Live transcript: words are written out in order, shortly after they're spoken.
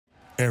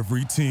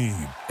Every team,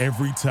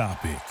 every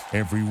topic,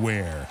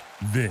 everywhere.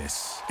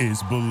 This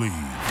is Believe.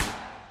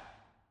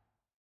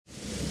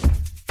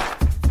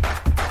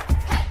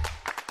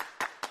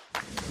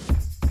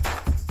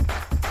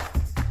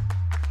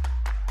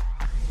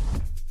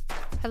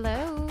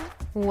 Hello.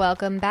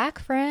 Welcome back,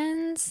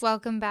 friends.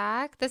 Welcome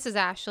back. This is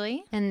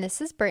Ashley. And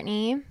this is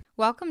Brittany.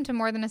 Welcome to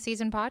More Than a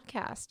Season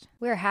podcast.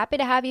 We're happy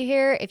to have you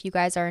here. If you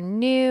guys are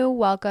new,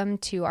 welcome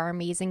to our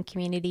amazing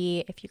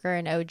community. If you're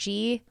an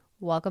OG,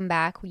 welcome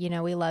back. You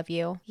know we love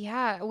you.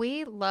 Yeah,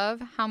 we love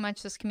how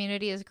much this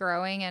community is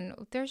growing, and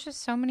there's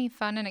just so many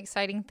fun and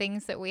exciting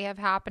things that we have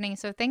happening.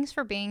 So thanks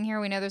for being here.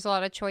 We know there's a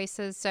lot of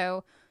choices,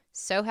 so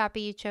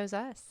happy you chose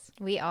us.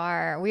 We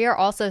are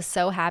also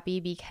so happy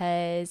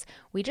because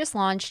we just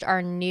launched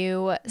our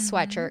new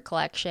sweatshirt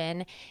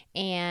collection,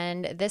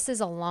 and this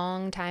is a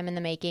long time in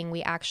the making.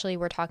 We actually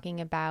were talking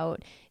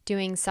about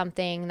doing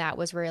something that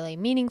was really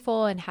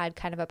meaningful and had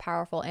kind of a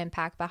powerful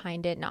impact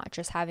behind it, not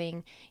just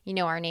having,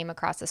 our name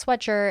across the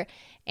sweatshirt.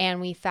 And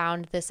we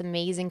found this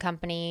amazing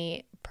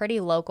company pretty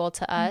local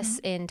to us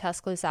in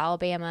Tuscaloosa,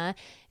 Alabama.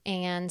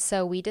 And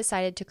so we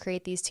decided to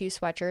create these two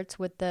sweatshirts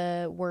with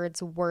the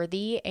words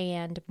worthy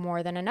and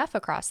more than enough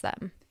across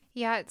them.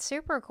 Yeah, it's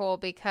super cool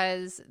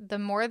because the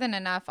more than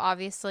enough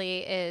obviously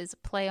is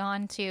play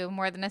on to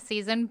more than a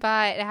season,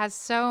 but it has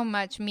so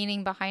much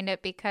meaning behind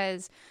it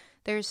because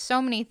there's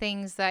so many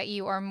things that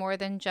you are more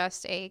than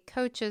just a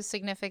coach's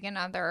significant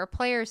other or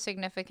player's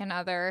significant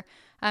other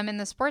in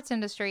the sports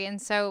industry.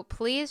 And so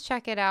please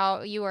check it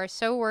out. You are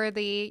so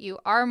worthy. You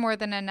are more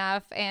than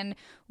enough. And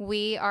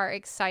we are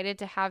excited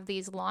to have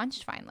these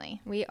launched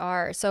finally. We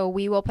are. So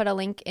we will put a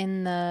link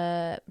in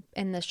the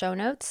show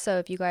notes. So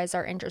if you guys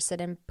are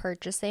interested in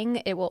purchasing,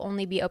 it will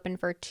only be open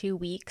for 2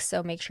 weeks.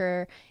 So make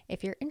sure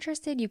if you're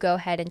interested, you go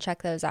ahead and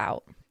check those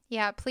out.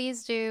 Yeah,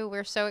 please do.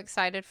 We're so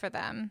excited for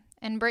them.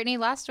 And Brittany,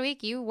 last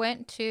week you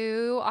went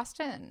to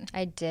Austin.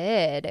 I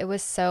did. It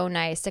was so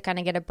nice to kind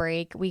of get a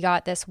break. We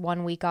got this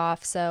 1 week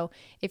off. So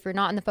if you're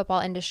not in the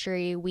football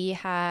industry, we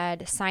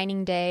had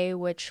signing day,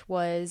 which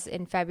was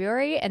in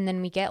February. And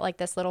then we get like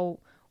this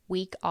little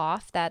week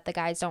off that the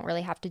guys don't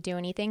really have to do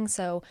anything.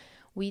 So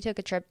we took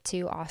a trip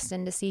to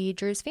Austin to see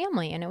Drew's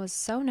family. And it was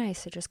so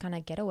nice to just kind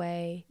of get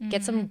away,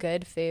 get some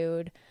good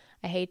food.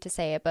 I hate to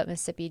say it, but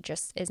Mississippi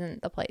just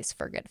isn't the place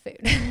for good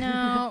food.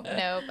 No.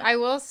 I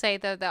will say,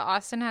 though, that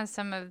Austin has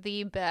some of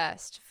the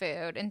best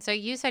food. And so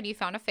you said you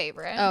found a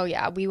favorite. Oh,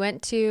 yeah.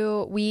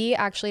 We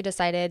actually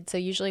decided, so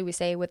usually we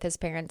stay with his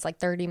parents like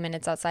 30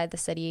 minutes outside the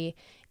city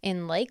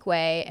in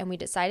Lakeway. And we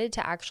decided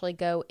to actually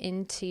go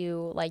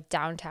into like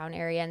downtown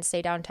area and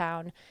stay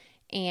downtown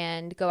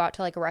and go out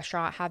to like a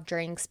restaurant, have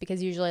drinks,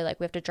 because usually like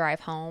we have to drive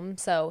home.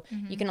 So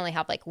you can only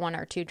have like 1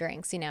 or 2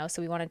 drinks,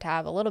 So we wanted to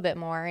have a little bit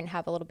more and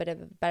have a little bit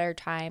of a better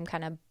time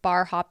kind of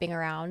bar hopping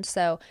around.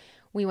 So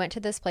we went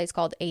to this place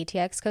called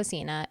ATX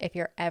Cocina. If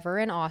you're ever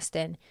in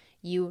Austin,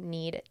 you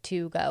need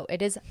to go.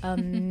 It is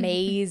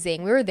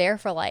amazing. We were there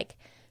for like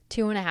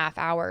 2.5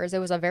 hours. It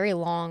was a very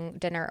long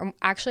dinner.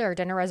 Actually, our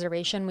dinner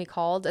reservation we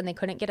called and they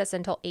couldn't get us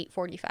until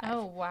 8:45.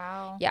 Oh,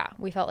 wow. Yeah,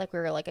 we felt like we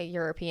were like a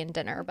European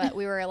dinner, but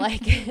we were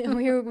like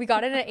we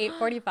got in at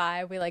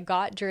 8:45. We like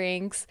got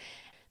drinks.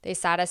 They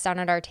sat us down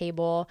at our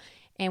table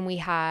and we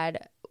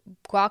had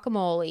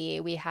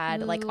guacamole. We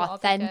had like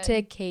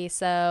authentic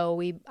queso.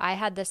 I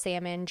had the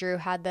salmon. Drew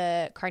had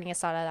the carne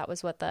asada. That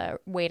was what the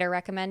waiter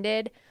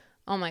recommended.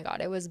 Oh my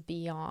God, it was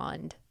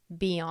beyond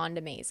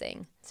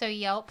amazing. So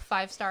Yelp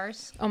 5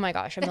 stars. Oh my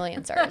gosh, 1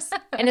 million stars.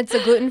 And it's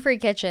a gluten-free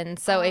kitchen.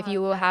 So if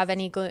you have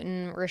any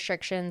gluten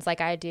restrictions like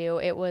I do,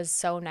 it was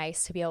so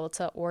nice to be able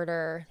to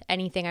order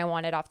anything I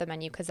wanted off the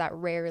menu because that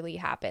rarely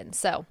happens.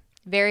 So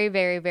very,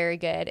 very, very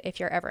good if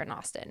you're ever in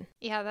Austin.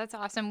 Yeah, that's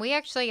awesome. We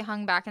actually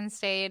hung back and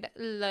stayed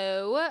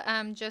low,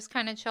 just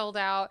kind of chilled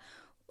out.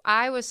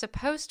 I was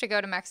supposed to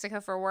go to Mexico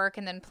for work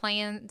and then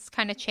plans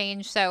kind of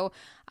changed. So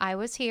I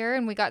was here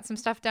and we got some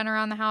stuff done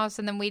around the house.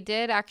 And then we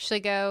did actually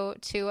go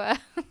to a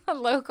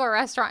local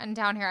restaurant in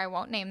town here. I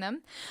won't name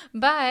them,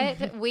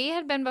 but we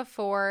had been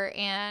before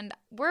and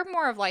we're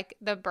more of like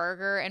the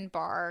burger and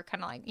bar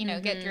kind of like,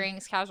 get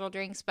drinks, casual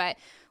drinks. But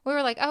we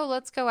were like, oh,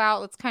 let's go out.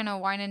 Let's kind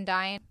of wine and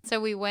dine. So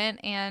we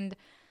went and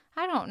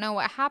I don't know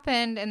what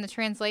happened in the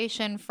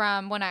translation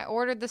from when I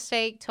ordered the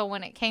steak till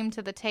when it came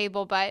to the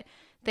table, but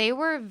they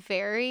were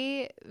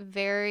very,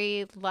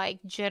 very like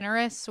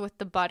generous with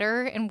the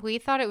butter, and we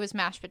thought it was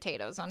mashed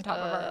potatoes on top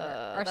of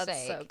our steak.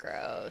 That's so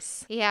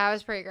gross. Yeah, it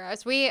was pretty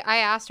gross. I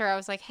asked her, I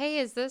was like, "Hey,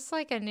 is this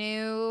like a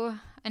new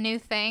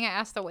thing?" I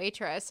asked the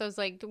waitress. I was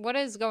like, "What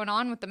is going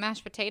on with the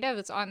mashed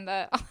potatoes on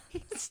the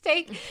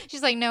steak?"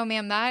 She's like, "No,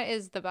 ma'am, that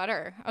is the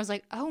butter." I was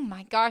like, "Oh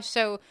my gosh!"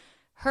 So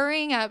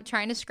hurrying up,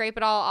 trying to scrape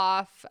it all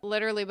off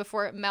literally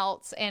before it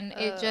melts. And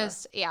it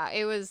just,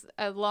 it was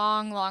a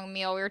long, long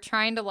meal. We were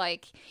trying to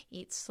like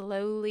eat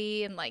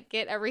slowly and like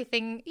get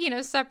everything,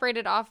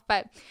 separated off.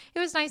 But it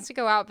was nice to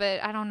go out,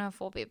 but I don't know if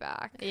we'll be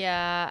back.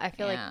 Yeah, I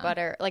feel like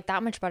butter, like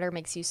that much butter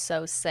makes you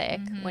so sick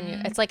when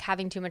it's like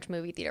having too much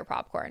movie theater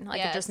popcorn.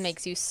 Like it just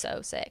makes you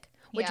so sick.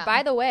 Which,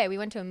 by the way, we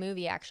went to a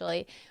movie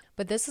actually,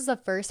 But this is the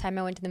first time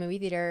I went to the movie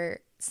theater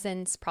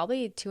since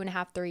probably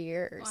 2.5, 3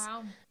 years.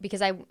 Wow. Because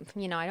I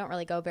don't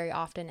really go very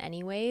often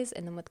anyways.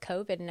 And then with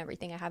COVID and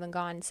everything, I haven't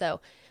gone.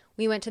 So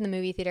we went to the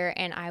movie theater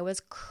and I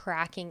was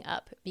cracking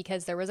up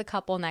because there was a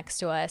couple next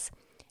to us.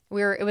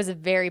 It was a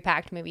very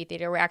packed movie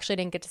theater. We actually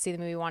didn't get to see the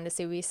movie we wanted to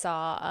see. We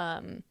saw,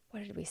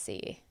 what did we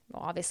see?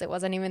 Well, obviously it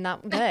wasn't even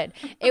that good.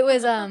 It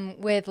was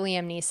with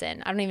Liam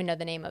Neeson. I don't even know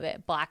the name of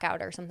it.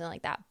 Blackout or something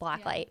like that.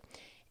 Blacklight.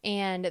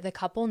 And the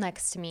couple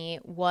next to me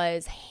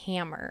was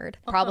hammered,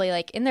 probably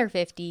like in their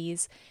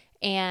 50s.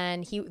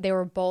 And they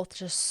were both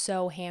just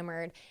so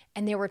hammered.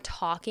 And they were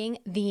talking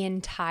the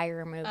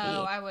entire movie.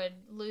 Oh, I would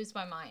lose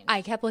my mind.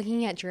 I kept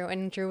looking at Drew,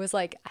 and Drew was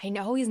like, I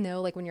always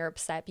know like when you're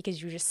upset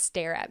because you just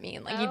stare at me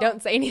and like you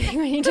don't say anything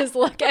when you just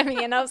look at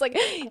me. And I was like,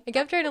 I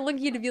kept trying to look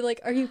at you to be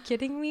like, are you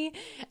kidding me?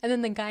 And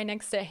then the guy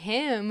next to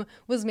him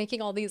was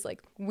making all these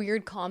like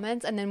weird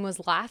comments and then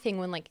was laughing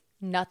when like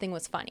nothing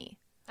was funny.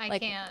 I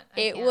can't.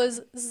 It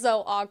was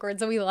so awkward.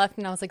 So we left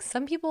and I was like,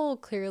 some people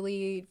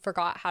clearly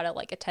forgot how to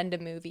like attend a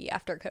movie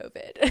after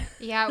COVID.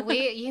 Yeah,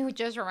 you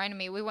just reminded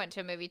me. We went to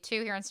a movie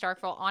too here in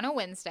Starkville on a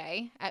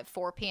Wednesday at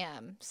 4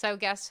 p.m. So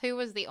guess who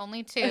was the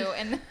only two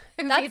in the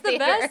movie That's the theater?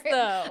 best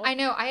though. I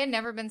know. I had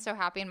never been so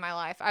happy in my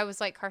life. I was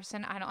like,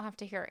 Carson, I don't have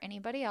to hear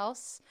anybody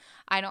else.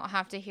 I don't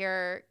have to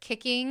hear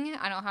kicking.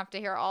 I don't have to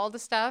hear all the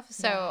stuff.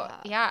 So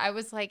yeah, I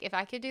was like, if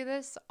I could do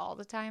this all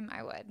the time,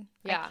 I would.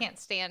 Yeah. I can't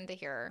stand to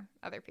hear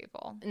other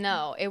people.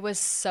 No, it was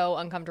so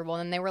uncomfortable.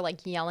 And they were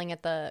like yelling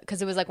at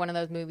because it was like one of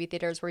those movie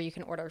theaters where you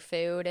can order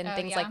food and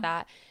things like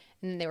that.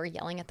 And they were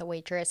yelling at the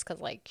waitress because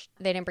like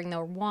they didn't bring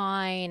their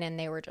wine and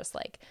they were just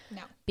like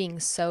being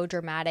so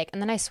dramatic.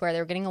 And then I swear they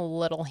were getting a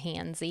little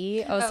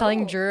handsy. I was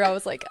telling Drew, I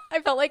was like,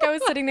 I felt like I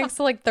was sitting next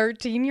to like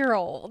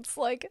 13-year-olds.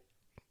 Like,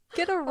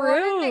 get a room.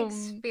 What an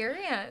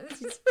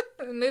experience.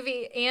 A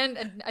movie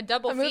and a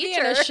double movie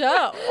feature. and a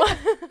show.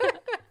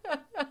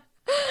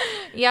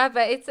 Yeah,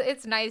 but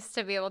it's nice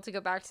to be able to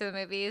go back to the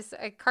movies.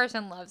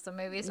 Carson loves the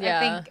movies.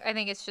 Yeah. I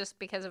think it's just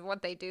because of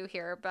what they do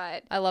here,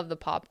 but I love the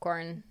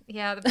popcorn.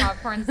 yeah, the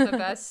popcorn's the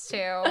best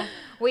too.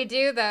 We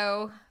do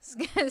though,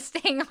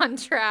 staying on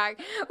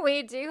track.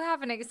 We do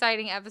have an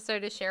exciting episode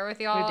to share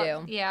with y'all. We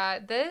do. Yeah,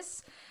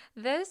 this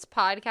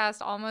podcast,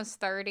 Almost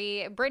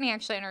 30, Brittany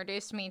actually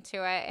introduced me to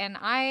it, and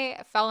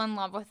I fell in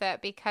love with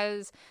it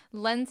because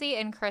Lindsay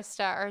and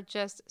Krista are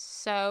just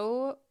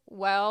so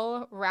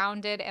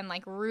well-rounded and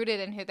like rooted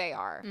in who they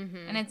are.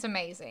 Mm-hmm. And it's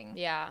amazing.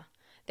 Yeah.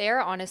 They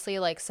are honestly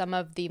like some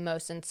of the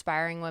most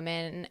inspiring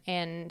women,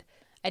 and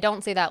I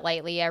don't say that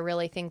lightly. I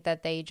really think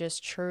that they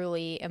just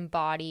truly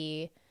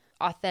embody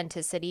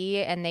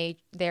authenticity and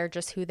they're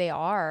just who they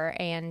are.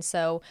 And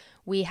so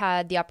we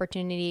had the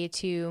opportunity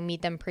to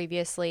meet them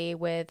previously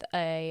with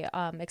a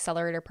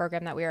accelerator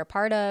program that we were a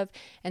part of,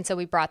 and so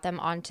we brought them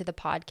onto the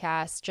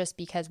podcast just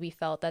because we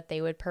felt that they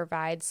would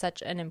provide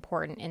such an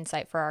important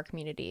insight for our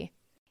community.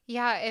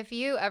 Yeah, if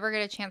you ever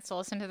get a chance to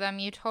listen to them,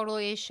 you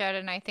totally should.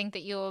 And I think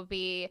that you will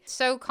be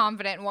so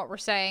confident in what we're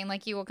saying.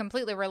 Like, you will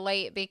completely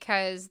relate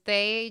because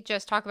they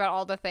just talk about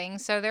all the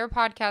things. So their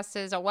podcast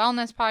is a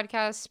wellness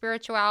podcast,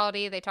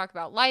 spirituality. They talk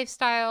about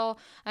lifestyle,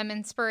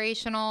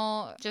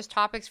 inspirational, just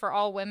topics for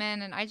all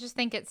women. And I just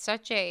think it's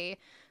such a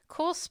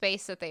cool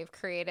space that they've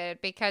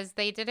created because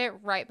they did it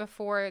right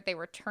before they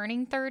were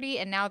turning 30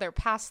 and now they're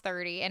past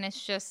 30. And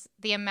it's just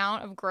the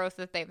amount of growth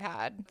that they've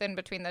had in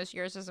between those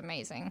years is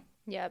amazing.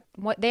 Yep.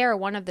 They are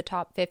one of the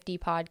top 50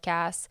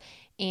 podcasts,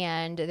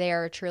 and they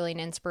are truly an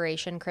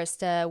inspiration.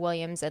 Krista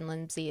Williams and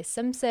Lindsay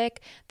Simsick,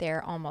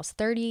 they're Almost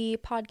 30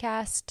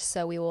 podcast,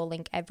 so we will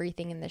link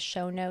everything in the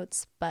show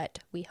notes. But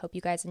we hope you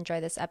guys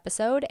enjoy this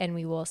episode, and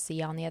we will see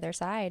you on the other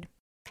side.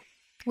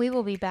 We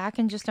will be back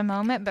in just a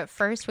moment, but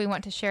first we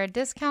want to share a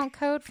discount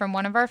code from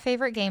one of our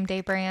favorite game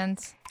day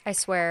brands. I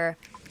swear,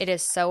 it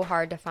is so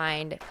hard to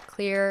find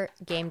clear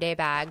game day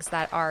bags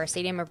that are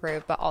stadium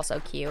approved but also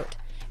cute.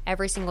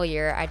 Every single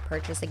year, I'd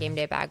purchase a game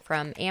day bag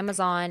from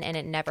Amazon, and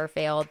it never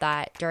failed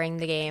that during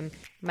the game,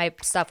 my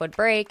stuff would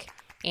break,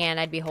 and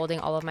I'd be holding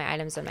all of my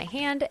items in my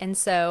hand. And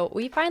so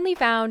we finally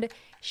found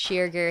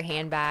Sheer Gear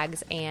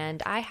handbags,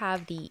 and I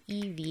have the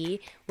EV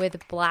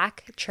with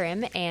black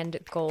trim and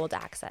gold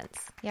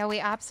accents. Yeah, we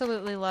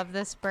absolutely love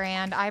this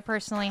brand. I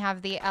personally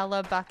have the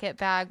Ella bucket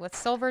bag with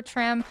silver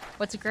trim.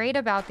 What's great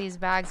about these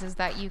bags is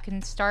that you can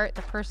start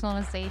the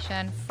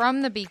personalization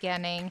from the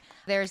beginning.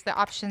 There's the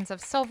options of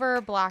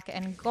silver, black,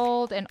 and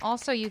gold, and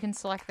also you can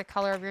select the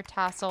color of your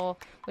tassel,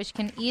 which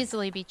can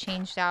easily be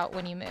changed out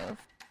when you move.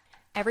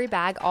 Every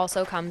bag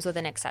also comes with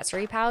an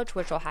accessory pouch,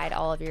 which will hide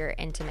all of your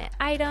intimate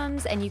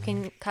items, and you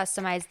can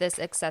customize this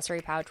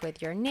accessory pouch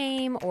with your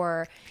name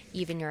or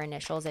even your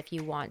initials if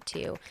you want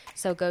to.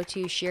 So go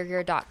to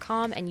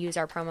sheergear.com and use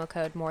our promo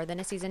code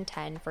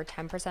MoreThanASeason10 for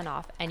 10%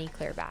 off any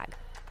clear bag.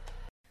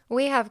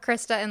 We have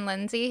Krista and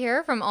Lindsay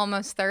here from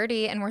Almost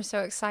 30, and we're so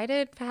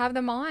excited to have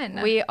them on.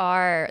 We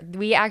are.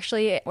 We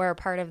actually were a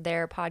part of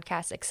their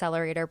podcast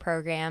accelerator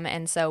program,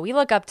 and so we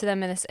look up to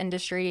them in this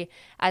industry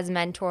as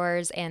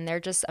mentors, and they're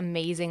just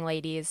amazing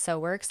ladies, so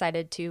we're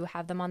excited to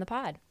have them on the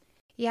pod.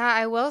 Yeah,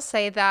 I will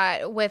say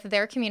that with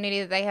their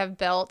community that they have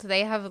built,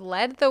 they have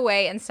led the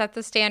way and set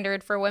the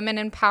standard for women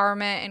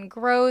empowerment and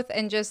growth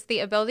and just the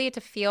ability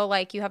to feel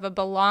like you have a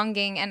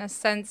belonging and a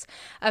sense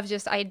of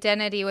just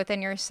identity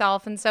within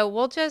yourself. And so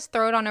we'll just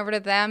throw it on over to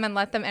them and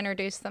let them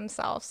introduce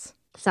themselves.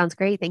 Sounds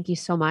great. Thank you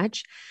so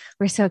much.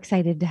 We're so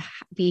excited to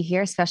be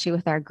here, especially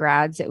with our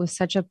grads. It was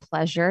such a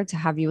pleasure to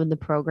have you in the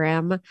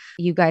program.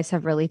 You guys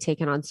have really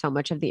taken on so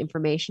much of the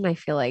information. I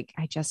feel like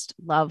I just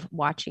love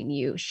watching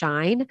you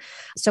shine.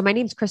 So, my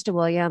name's Krista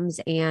Williams,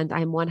 and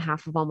I'm one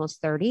half of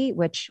Almost 30,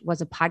 which was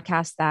a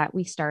podcast that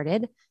we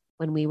started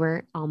when we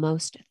were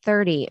almost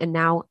 30. And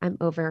now I'm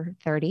over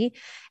 30.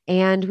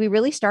 And we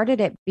really started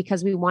it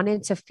because we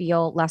wanted to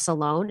feel less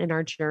alone in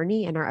our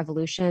journey and our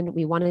evolution.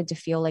 We wanted to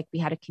feel like we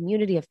had a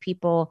community of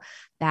people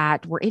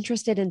that were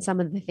interested in some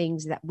of the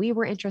things that we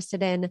were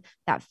interested in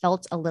that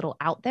felt a little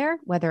out there,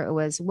 whether it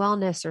was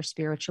wellness or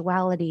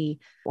spirituality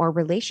or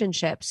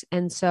relationships.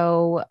 And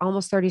so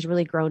Almost 30 has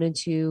really grown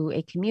into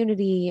a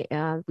community.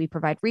 We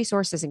provide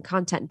resources and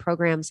content and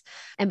programs.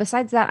 And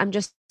besides that, I'm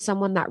just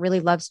someone that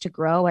really loves to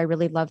grow. I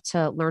really love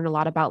to learn a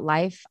lot about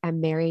life. I'm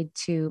married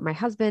to my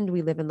husband.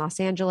 We live in Los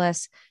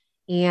Angeles.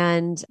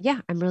 And yeah,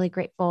 I'm really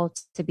grateful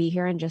to be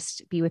here and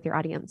just be with your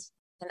audience.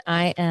 And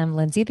I am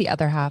Lindsay, the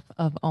other half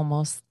of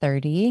Almost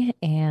 30,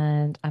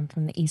 and I'm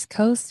from the East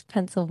Coast,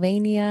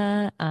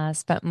 Pennsylvania.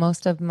 Spent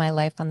most of my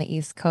life on the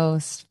East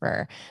Coast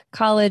for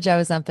college. I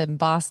was up in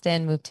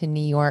Boston, moved to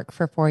New York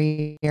for 4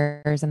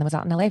 years, and then was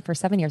out in LA for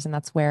 7 years. And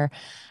that's where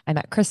I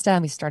met Krista,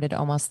 and we started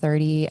Almost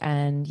 30.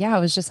 And yeah,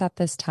 it was just at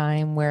this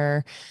time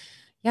where,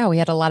 yeah, we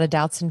had a lot of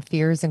doubts and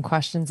fears and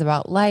questions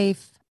about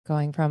life,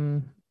 going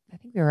from I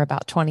think we were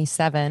about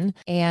 27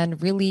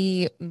 and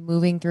really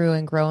moving through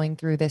and growing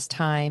through this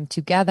time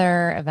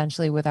together,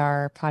 eventually with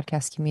our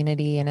podcast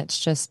community. And it's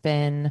just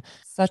been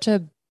such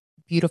a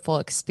beautiful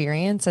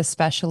experience,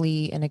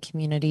 especially in a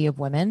community of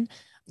women.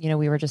 You know,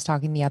 we were just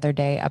talking the other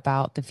day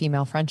about the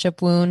female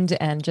friendship wound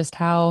and just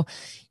how,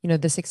 you know,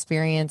 this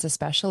experience,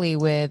 especially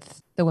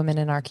with the women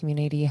in our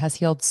community, has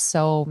healed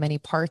so many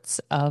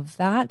parts of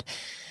that.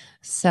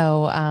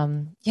 So,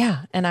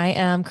 yeah, and I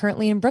am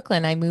currently in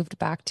Brooklyn. I moved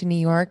back to New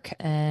York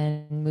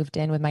and moved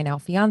in with my now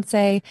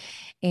fiance.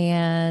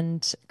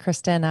 And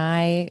Krista and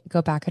I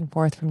go back and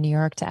forth from New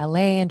York to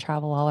LA and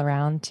travel all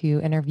around to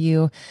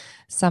interview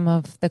some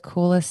of the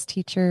coolest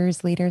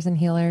teachers, leaders, and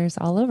healers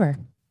all over.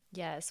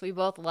 Yes, we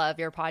both love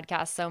your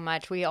podcast so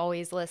much. We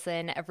always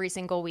listen every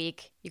single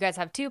week. You guys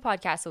have 2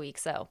 podcasts a week,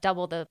 so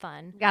double the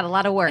fun. Got a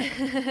lot of work.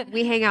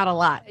 We hang out a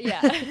lot.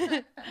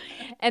 Yeah.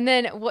 And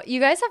then what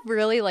you guys have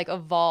really like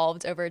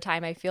evolved over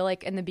time. I feel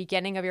like in the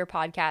beginning of your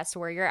podcast,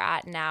 where you're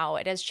at now,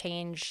 it has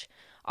changed.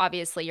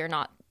 Obviously, you're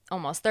not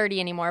almost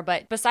 30 anymore,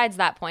 but besides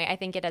that point, I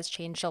think it has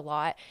changed a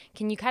lot.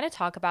 Can you kind of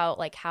talk about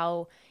like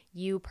how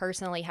you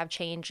personally have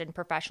changed and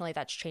professionally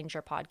that's changed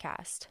your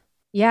podcast?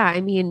 Yeah.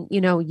 I mean, you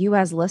know, you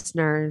as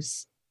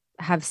listeners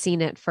have seen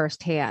it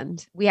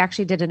firsthand. We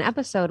actually did an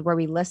episode where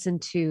we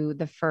listened to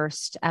the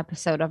first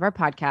episode of our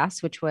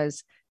podcast, which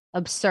was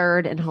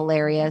absurd and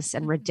hilarious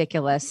and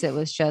ridiculous. It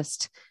was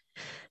just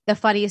the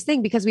funniest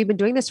thing because we've been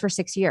doing this for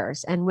 6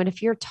 years. And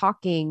if you're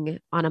talking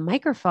on a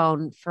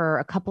microphone for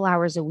a couple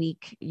hours a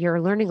week,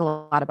 you're learning a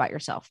lot about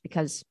yourself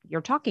because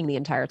you're talking the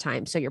entire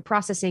time. So you're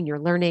processing,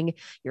 you're learning,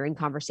 you're in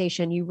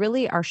conversation. You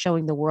really are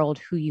showing the world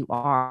who you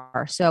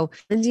are. So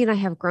Lindsay and I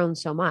have grown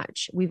so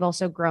much. We've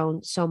also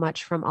grown so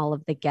much from all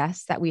of the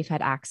guests that we've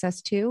had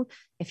access to.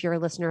 If you're a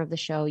listener of the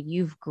show,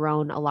 you've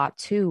grown a lot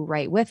too,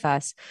 right with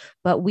us.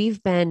 But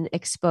we've been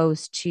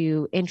exposed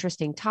to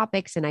interesting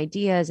topics and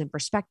ideas and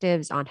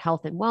perspectives on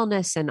health and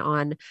wellness and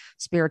on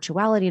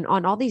spirituality and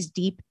on all these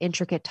deep,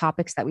 intricate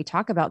topics that we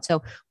talk about.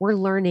 So we're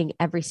learning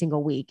every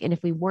single week. And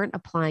if we weren't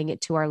applying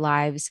it to our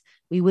lives,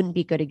 we wouldn't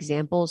be good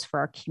examples for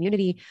our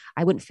community.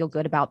 I wouldn't feel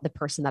good about the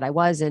person that I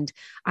was. And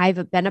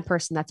I've been a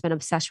person that's been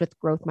obsessed with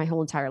growth my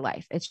whole entire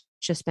life. It's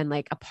just been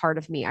like a part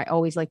of me. I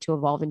always like to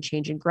evolve and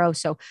change and grow.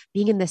 So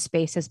being in this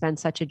space has been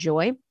such a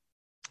joy.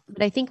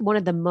 But I think one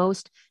of the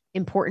most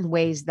important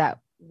ways that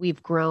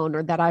we've grown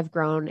or that I've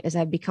grown is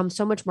I've become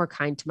so much more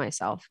kind to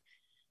myself.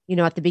 You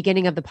know, at the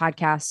beginning of the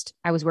podcast,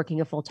 I was working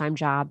a full-time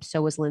job.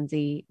 So was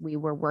Lindsay. We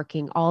were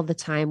working all the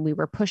time. We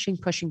were pushing.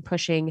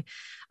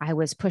 I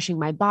was pushing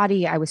my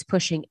body. I was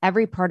pushing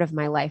every part of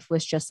my life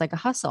was just like a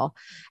hustle.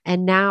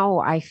 And now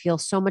I feel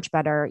so much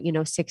better,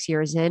 6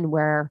 years in,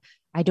 where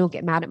I don't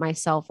get mad at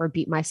myself or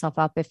beat myself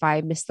up if I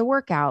miss the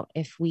workout,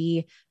 if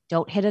we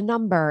don't hit a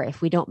number,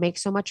 if we don't make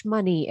so much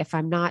money, if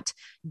I'm not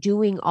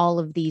doing all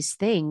of these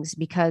things,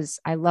 because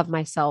I love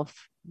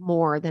myself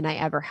more than I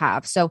ever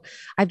have. So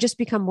I've just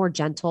become more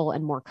gentle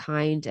and more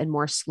kind and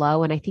more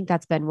slow. And I think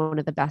that's been one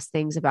of the best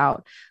things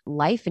about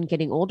life and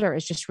getting older,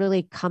 is just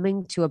really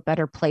coming to a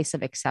better place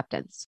of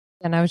acceptance.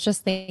 And I was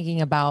just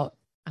thinking about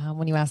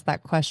when you asked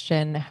that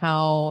question,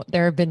 how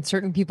there have been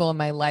certain people in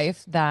my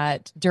life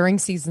that during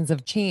seasons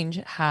of change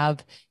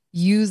have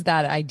used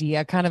that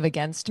idea kind of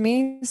against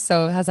me.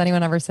 So has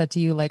anyone ever said to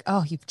you like,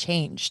 oh, you've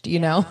changed, you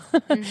know?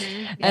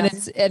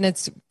 Mm-hmm. And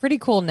it's pretty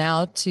cool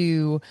now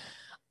to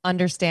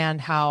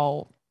understand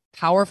how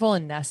powerful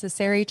and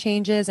necessary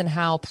changes and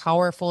how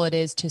powerful it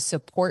is to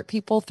support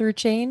people through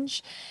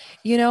change,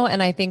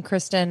 and I think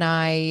Krista and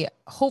I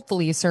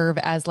hopefully serve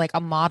as like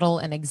a model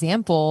and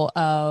example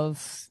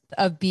of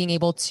being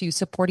able to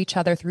support each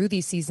other through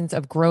these seasons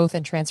of growth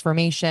and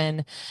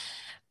transformation,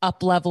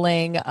 up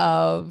leveling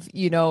of,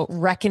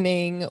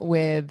 reckoning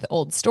with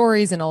old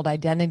stories and old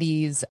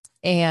identities.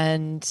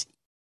 And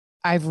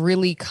I've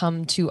really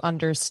come to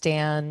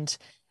understand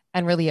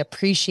and really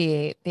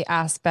appreciate the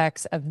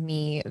aspects of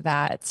me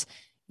that,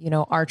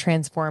 are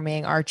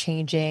transforming, are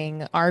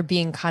changing, are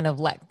being kind of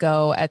let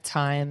go at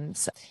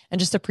times, and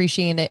just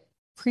appreciating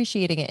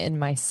it in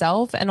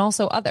myself and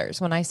also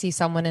others. When I see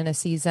someone in a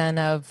season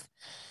of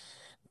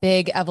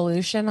big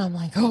evolution, I'm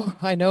like, oh,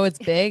 I know it's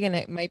big and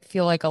it might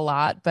feel like a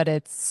lot, but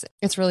it's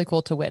really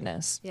cool to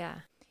witness. Yeah.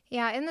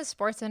 Yeah, in the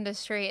sports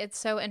industry, it's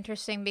so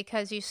interesting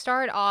because you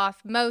start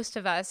off, most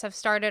of us have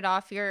started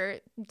off, you're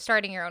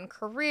starting your own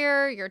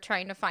career, you're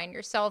trying to find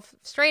yourself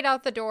straight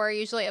out the door,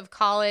 usually of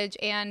college.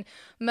 And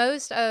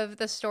most of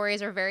the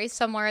stories are very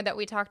similar that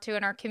we talk to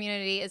in our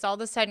community is all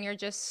of a sudden you're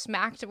just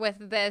smacked with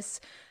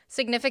this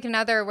significant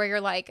other where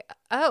you're like,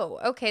 oh,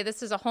 okay,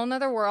 this is a whole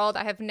nother world.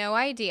 I have no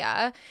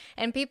idea.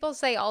 And people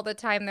say all the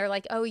time, they're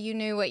like, oh, you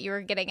knew what you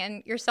were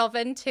getting yourself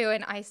into.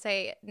 And I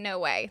say, no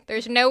way.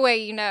 There's no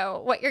way you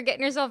know what you're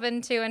getting yourself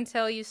into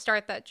until you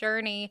start that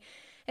journey.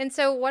 And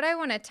so what I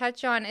want to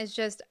touch on is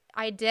just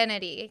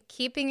identity,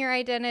 keeping your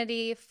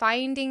identity,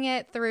 finding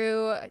it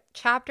through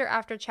chapter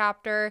after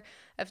chapter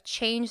of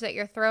change that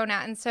you're thrown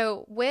at. And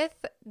so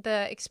with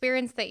the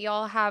experience that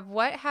y'all have,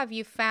 what have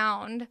you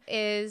found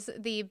is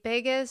the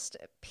biggest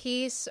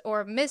piece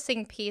or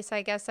missing piece,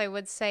 I guess I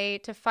would say,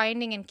 to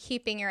finding and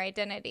keeping your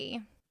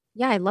identity?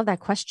 Yeah, I love that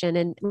question.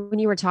 And when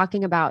you were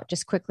talking about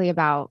just quickly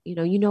about,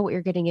 what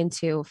you're getting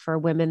into for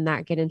women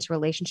that get into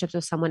relationships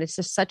with someone, it's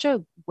just such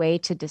a way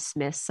to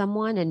dismiss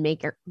someone and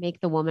make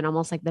the woman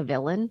almost like the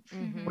villain,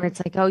 where it's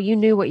like, oh, you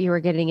knew what you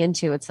were getting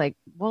into. It's like,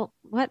 well,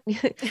 what? You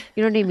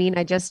know what I mean?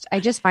 I just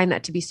find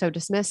that to be so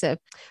dismissive.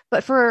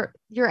 But for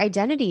your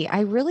identity,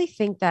 I really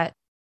think that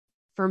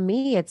for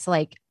me, it's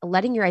like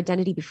letting your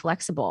identity be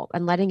flexible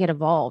and letting it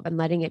evolve and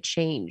letting it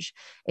change.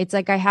 It's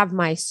like I have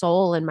my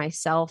soul and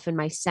myself and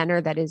my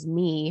center that is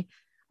me.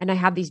 And I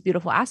have these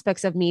beautiful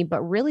aspects of me,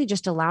 but really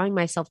just allowing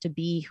myself to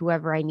be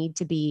whoever I need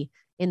to be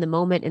in the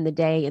moment, in the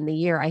day, in the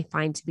year, I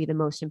find to be the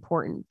most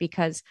important.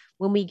 Because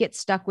when we get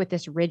stuck with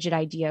this rigid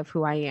idea of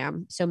who I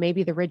am, so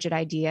maybe the rigid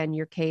idea in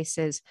your case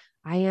is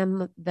I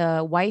am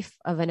the wife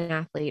of an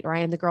athlete, or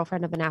I am the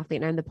girlfriend of an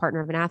athlete, and I'm the partner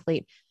of an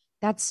athlete.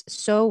 That's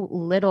so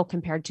little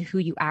compared to who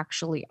you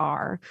actually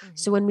are.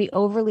 So when we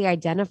overly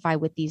identify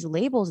with these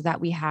labels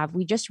that we have,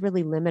 we just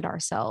really limit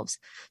ourselves.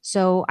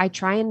 So I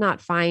try and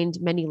not find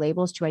many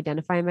labels to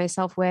identify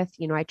myself with.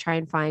 I try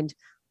and find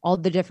all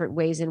the different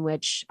ways in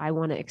which I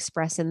want to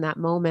express in that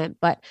moment.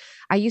 But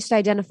I used to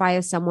identify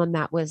as someone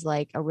that was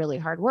like a really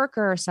hard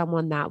worker, or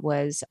someone that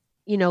was,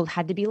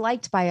 had to be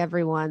liked by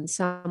everyone,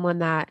 someone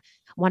that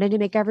wanted to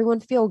make everyone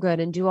feel good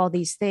and do all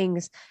these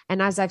things.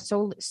 And as I've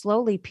so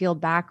slowly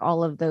peeled back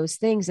all of those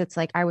things, it's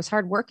like I was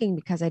hardworking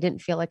because I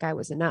didn't feel like I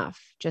was enough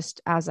just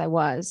as I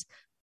was.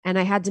 And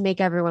I had to make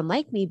everyone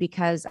like me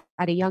because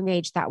at a young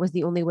age, that was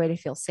the only way to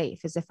feel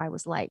safe, is if I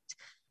was liked.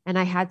 And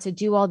I had to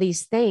do all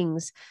these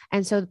things.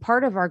 And so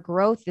part of our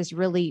growth is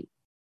really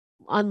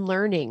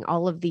unlearning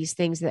all of these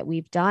things that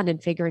we've done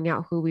and figuring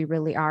out who we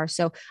really are.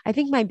 So I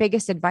think my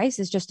biggest advice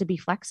is just to be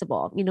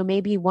flexible.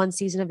 Maybe one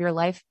season of your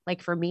life,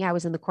 like for me, I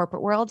was in the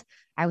corporate world,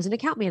 I was an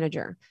account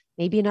manager.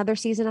 Maybe another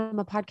season I'm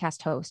a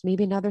podcast host.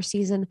 Maybe another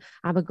season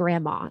I'm a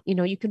grandma.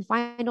 You can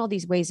find all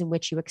these ways in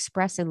which you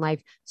express in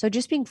life. So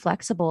just being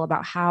flexible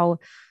about how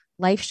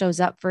life shows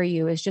up for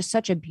you is just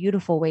such a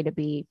beautiful way to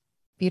be.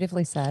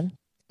 Beautifully said.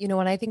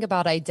 When I think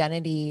about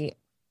identity,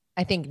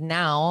 I think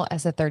now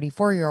as a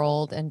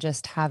 34-year-old and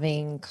just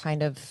having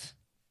kind of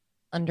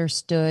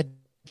understood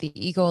the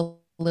ego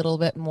a little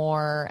bit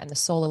more and the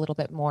soul a little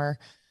bit more,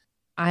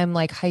 I'm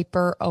like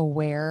hyper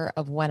aware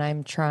of when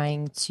I'm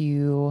trying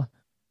to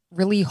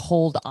really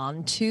hold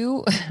on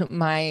to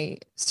my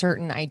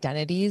certain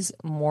identities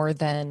more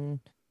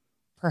than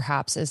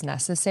perhaps is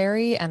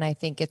necessary. And I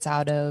think it's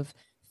out of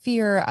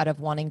fear, out of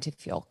wanting to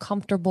feel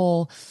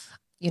comfortable.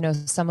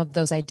 Some of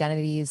those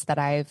identities that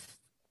I've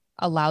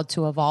allowed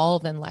to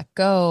evolve and let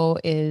go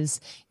is,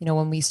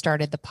 when we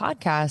started the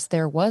podcast,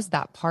 there was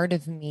that part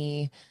of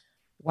me,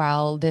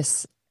 while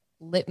this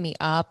lit me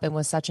up and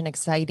was such an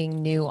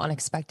exciting, new,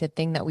 unexpected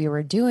thing that we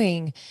were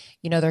doing,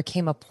 there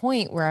came a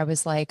point where I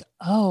was like,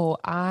 oh,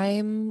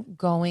 I'm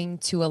going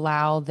to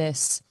allow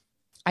this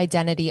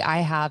identity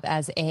I have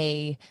as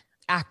a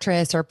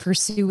actress or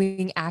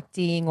pursuing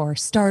acting or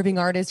starving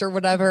artist or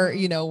whatever,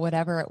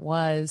 whatever it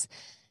was.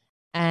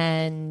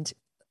 And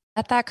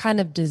let that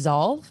kind of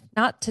dissolve,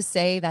 not to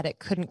say that it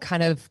couldn't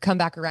kind of come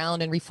back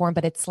around and reform,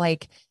 but it's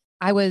like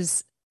I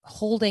was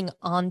holding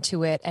on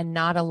to it and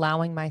not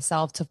allowing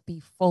myself to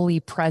be fully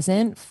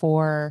present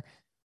for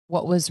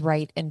what was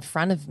right in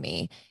front of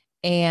me.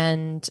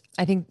 And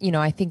I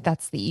think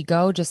that's the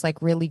ego just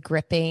like really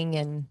gripping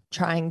and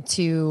trying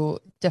to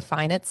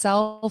define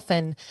itself.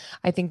 And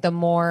I think the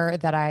more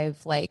that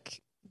I've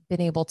like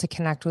been able to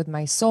connect with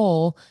my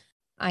soul,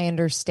 I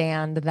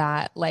understand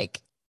that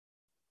like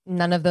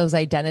none of those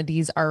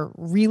identities are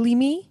really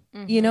me.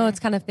 It's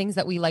kind of things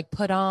that we like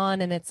put on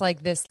and it's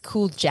like this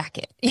cool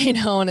jacket,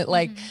 and it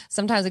like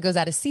sometimes it goes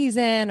out of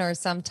season or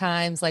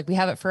sometimes like we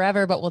have it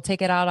forever, but we'll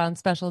take it out on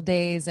special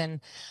days. And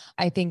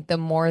I think the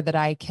more that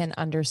I can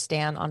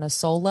understand on a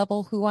soul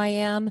level who I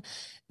am,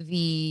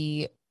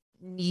 the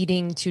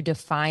needing to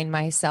define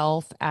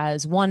myself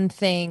as one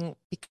thing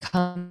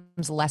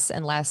becomes less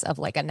and less of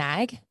like a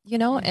nag,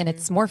 and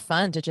it's more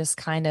fun to just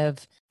kind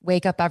of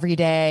wake up every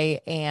day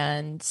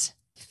and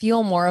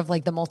feel more of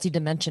like the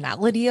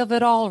multidimensionality of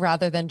it all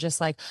rather than just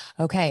like,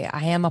 okay,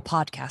 I am a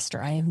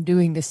podcaster. I am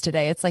doing this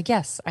today. It's like,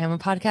 yes, I am a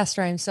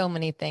podcaster. I am so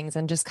many things,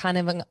 and just kind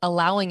of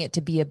allowing it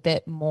to be a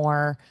bit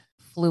more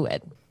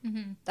fluid.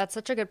 That's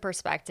such a good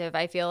perspective.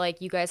 I feel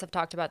like you guys have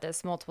talked about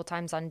this multiple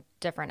times on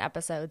different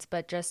episodes,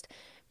 but just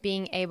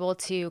being able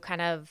to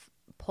kind of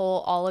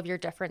pull all of your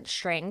different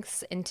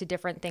strengths into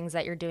different things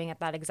that you're doing at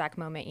that exact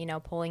moment,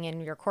 pulling in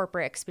your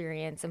corporate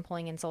experience and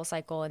pulling in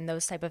SoulCycle and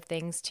those type of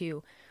things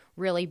to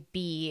really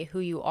be who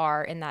you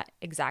are in that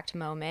exact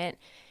moment.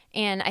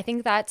 And I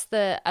think that's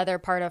the other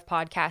part of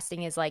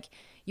podcasting is like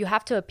you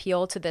have to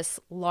appeal to this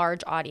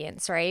large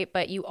audience, right?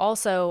 But you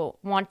also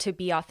want to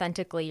be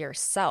authentically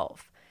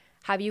yourself.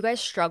 Have you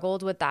guys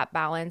struggled with that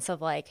balance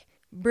of like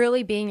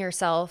really being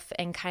yourself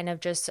and kind of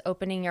just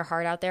opening your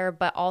heart out there,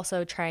 but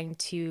also trying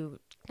to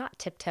not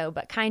tiptoe,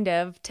 but kind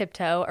of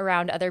tiptoe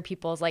around other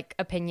people's like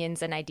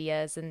opinions and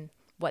ideas and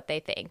what they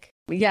think?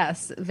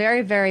 Yes,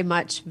 very, very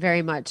much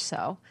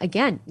so.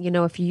 Again,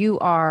 if you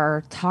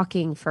are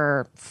talking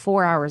for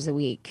 4 hours a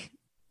week,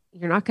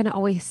 you're not going to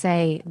always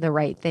say the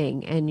right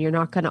thing, and you're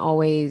not going to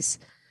always,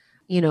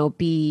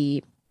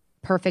 be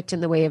perfect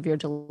in the way of your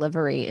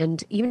delivery.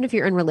 And even if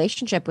you're in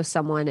relationship with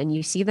someone and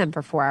you see them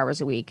for 4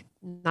 hours a week,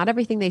 not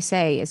everything they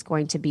say is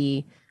going to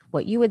be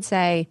what you would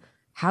say,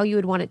 how you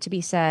would want it to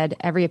be said.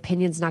 Every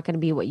opinion's not going to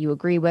be what you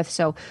agree with.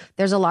 So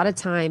there's a lot of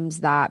times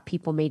that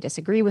people may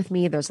disagree with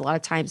me. There's a lot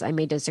of times I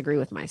may disagree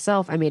with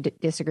myself. I may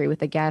disagree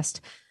with a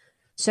guest.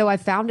 So I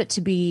found it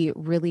to be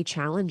really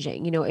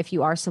challenging. If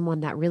you are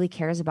someone that really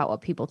cares about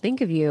what people think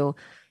of you,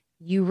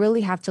 you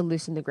really have to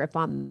loosen the grip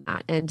on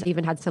that. And I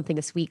even had something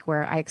this week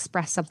where I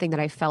expressed something that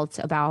I felt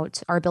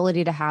about our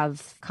ability to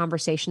have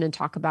conversation and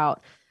talk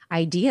about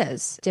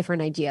ideas,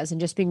 different ideas,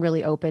 and just being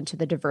really open to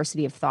the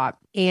diversity of thought.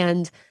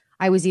 And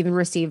I was even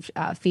received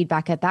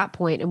feedback at that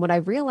point. And what I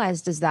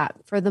realized is that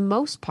for the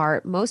most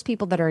part, most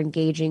people that are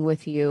engaging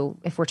with you,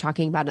 if we're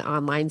talking about an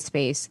online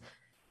space,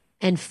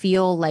 and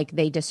feel like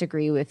they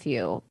disagree with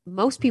you,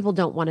 most people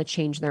don't want to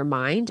change their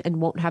mind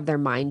and won't have their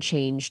mind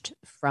changed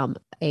from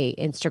a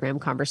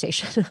Instagram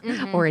conversation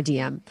or a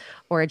DM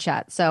or a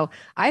chat. So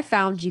I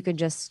found you can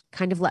just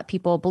kind of let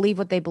people believe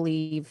what they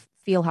believe,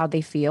 feel how they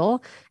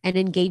feel, and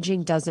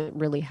engaging doesn't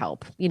really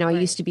help. I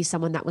used to be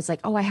someone that was like,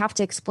 oh, I have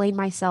to explain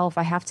myself.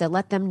 I have to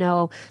let them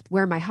know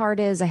where my heart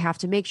is. I have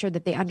to make sure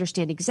that they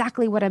understand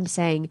exactly what I'm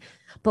saying.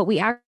 But we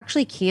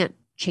actually can't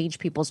change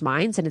people's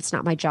minds, and it's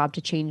not my job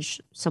to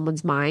change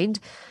someone's mind.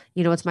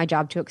 It's my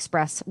job to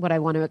express what I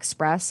want to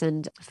express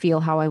and feel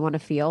how I want to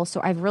feel. So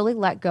I've really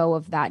let go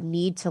of that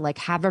need to like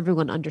have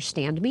everyone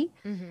understand me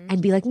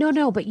and be like,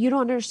 no, but you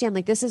don't understand.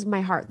 Like, this is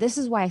my heart. This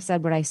is why I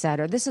said what I said,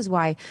 or this is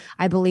why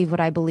I believe what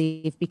I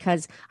believe,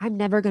 because I'm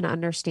never going to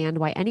understand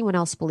why anyone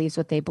else believes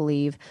what they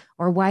believe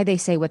or why they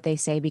say what they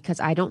say, because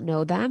I don't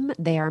know them.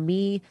 They are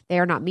me. They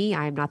are not me.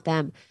 I am not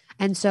them.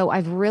 And so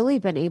I've really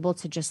been able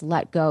to just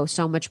let go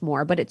so much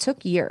more, but it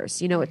took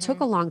years. It took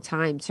a long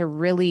time to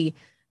really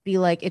be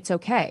like, it's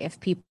okay if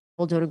people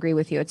don't agree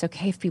with you. It's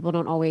okay if people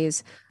don't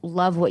always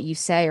love what you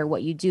say or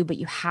what you do, but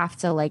you have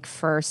to like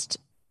first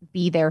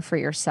be there for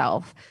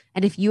yourself.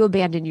 And if you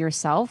abandon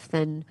yourself,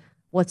 then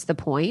what's the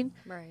point?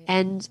 Right.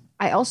 And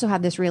I also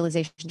had this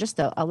realization, just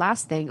a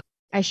last thing.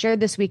 I shared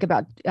this week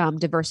about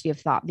diversity of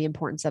thought, the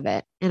importance of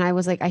it. And I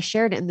was like, I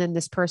shared it. And then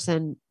this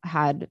person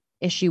had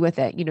issue with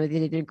it. They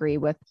didn't agree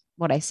with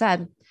what I said.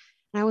 And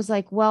I was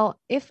like, well,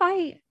 if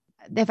I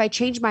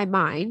change my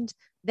mind,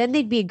 then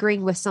they'd be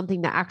agreeing with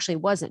something that actually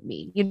wasn't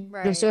me.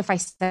 Right. So if I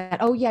said,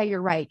 oh yeah,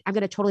 you're right, I'm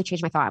going to totally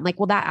change my thought. I'm like,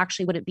 well, that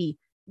actually wouldn't be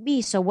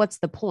me. So what's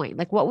the point?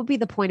 Like, what would be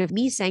the point of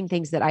me saying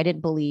things that I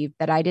didn't believe,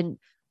 that I didn't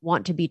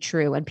want to be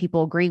true, and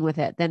people agreeing with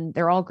it? Then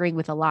they're all agreeing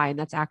with a lie, and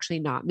that's actually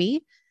not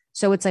me.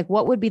 So it's like,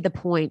 what would be the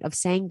point of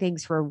saying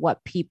things for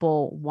what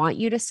people want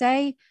you to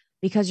say?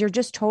 Because you're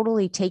just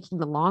totally taking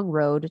the long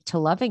road to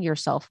loving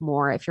yourself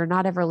more. If you're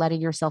not ever letting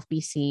yourself be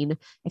seen,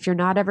 if you're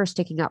not ever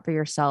sticking up for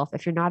yourself,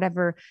 if you're not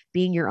ever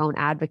being your own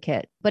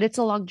advocate, but it's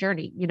a long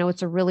journey,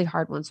 it's a really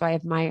hard one. So I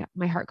have my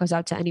heart goes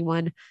out to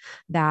anyone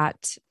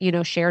that,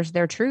 shares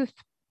their truth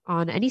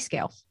on any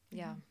scale.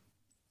 Yeah.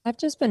 I've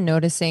just been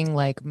noticing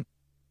like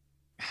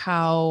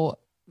how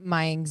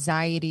my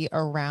anxiety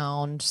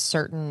around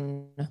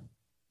certain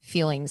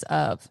feelings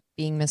of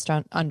being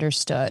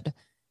misunderstood,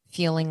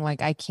 feeling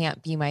like I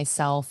can't be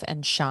myself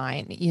and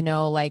shine.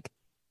 Like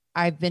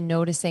I've been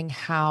noticing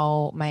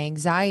how my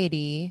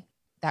anxiety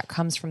that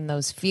comes from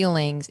those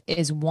feelings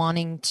is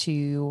wanting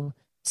to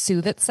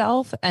soothe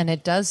itself. And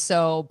it does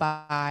so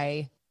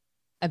by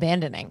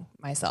abandoning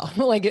myself.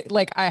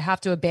 like I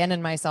have to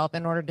abandon myself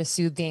in order to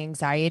soothe the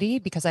anxiety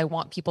because I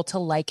want people to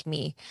like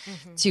me,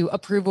 to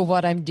approve of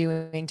what I'm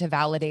doing, to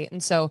validate.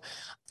 And so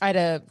I had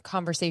a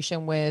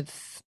conversation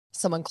with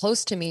someone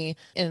close to me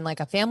in like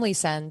a family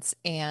sense.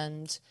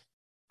 And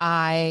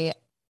I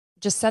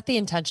just set the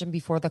intention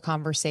before the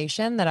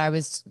conversation that I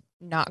was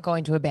not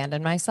going to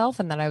abandon myself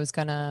and that I was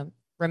going to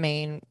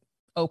remain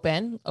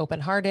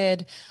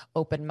open-hearted,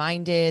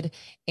 open-minded,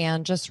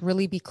 and just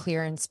really be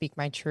clear and speak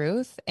my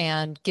truth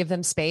and give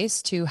them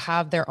space to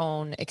have their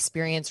own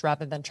experience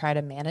rather than try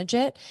to manage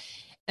it.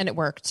 And it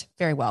worked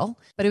very well,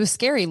 but it was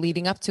scary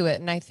leading up to it.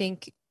 And I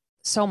think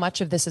so much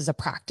of this is a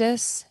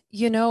practice,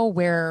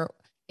 where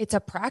it's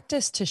a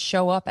practice to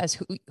show up as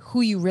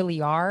who you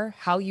really are,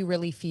 how you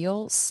really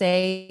feel,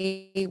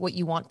 say what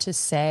you want to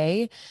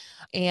say.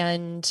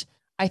 And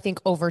I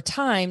think over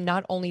time,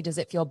 not only does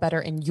it feel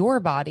better in your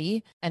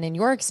body and in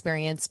your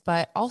experience,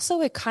 but also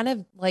it kind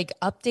of like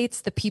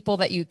updates the people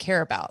that you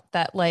care about,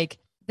 that like,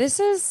 this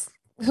is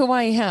who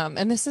I am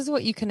and this is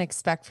what you can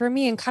expect from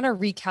me, and kind of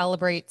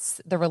recalibrates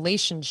the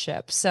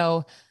relationship.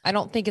 So I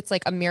don't think it's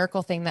like a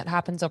miracle thing that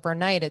happens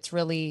overnight.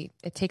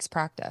 It takes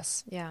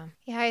practice. Yeah.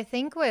 Yeah, I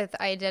think with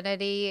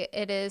identity,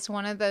 it is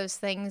one of those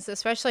things,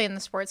 especially in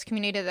the sports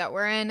community that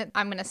we're in.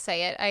 I'm going to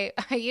say it.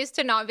 I used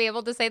to not be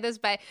able to say this,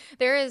 but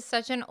there is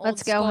such an old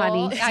Let's school. go,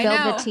 honey.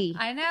 Spill the tea.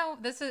 I know.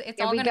 It's Here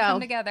all we going to go. come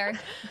together.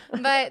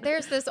 But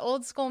there's this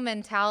old school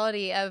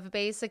mentality of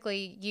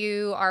basically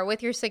you are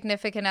with your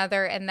significant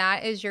other and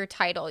that is your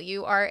title.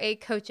 You are a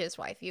coach's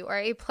wife. You are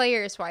a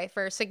player's wife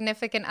or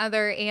significant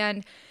other.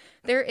 And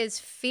there is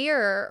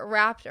fear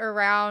wrapped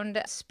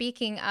around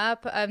speaking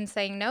up and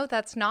saying, no,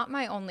 that's not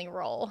my only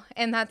role.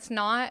 And that's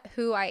not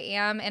who I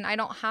am. And I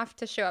don't have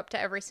to show up to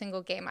every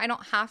single game. I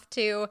don't have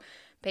to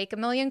bake a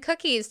million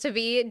cookies to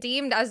be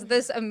deemed as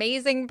this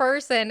amazing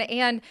person.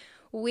 And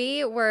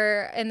we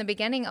were in the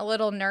beginning a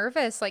little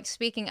nervous, like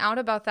speaking out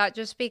about that,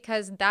 just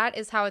because that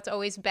is how it's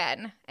always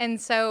been.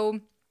 And so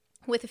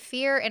with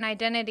fear and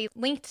identity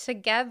linked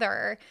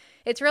together,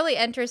 it's really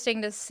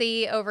interesting to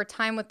see over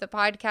time with the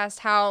podcast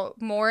how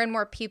more and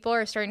more people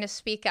are starting to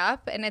speak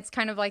up. And it's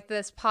kind of like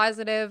this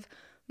positive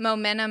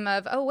momentum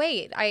of, oh,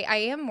 wait, I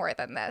am more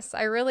than this.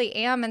 I really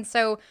am. And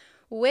so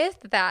with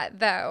that,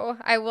 though,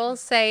 I will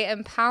say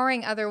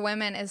empowering other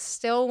women is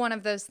still one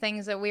of those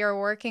things that we are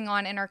working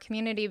on in our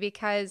community,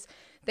 because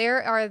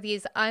there are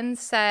these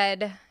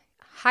unsaid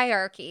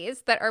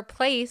hierarchies that are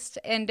placed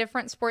in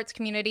different sports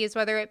communities,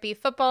 whether it be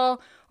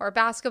football or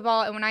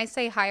basketball. And when I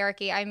say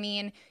hierarchy, I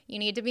mean you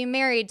need to be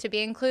married to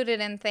be included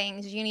in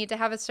things. You need to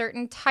have a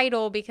certain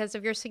title because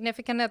of your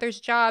significant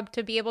other's job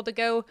to be able to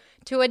go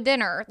to a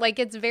dinner. Like,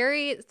 it's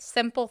very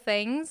simple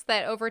things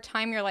that over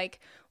time you're like,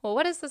 well,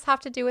 what does this have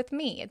to do with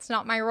me? It's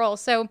not my role.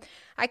 So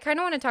I kind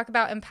of want to talk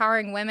about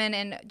empowering women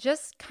and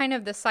just kind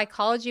of the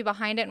psychology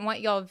behind it and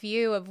what y'all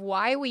view of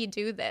why we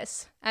do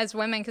this as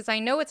women, because I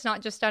know it's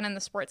not just done in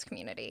the sports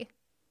community.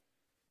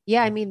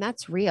 Yeah, I mean,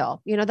 that's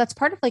real. That's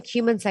part of like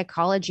human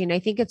psychology. And I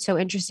think it's so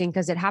interesting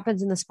because it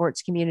happens in the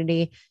sports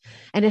community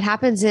and it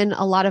happens in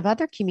a lot of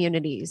other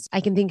communities.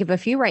 I can think of a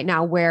few right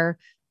now where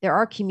there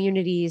are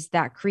communities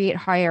that create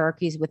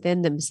hierarchies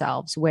within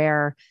themselves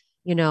where,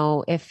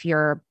 if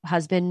your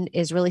husband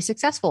is really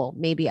successful,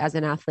 maybe as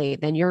an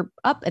athlete, then you're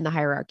up in the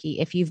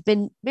hierarchy. If you've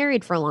been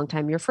married for a long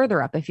time, you're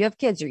further up. If you have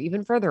kids, you're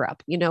even further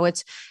up.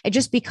 It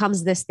just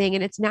becomes this thing.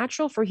 And it's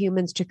natural for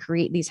humans to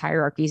create these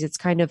hierarchies. It's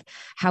kind of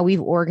how we've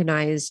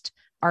organized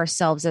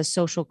ourselves as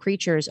social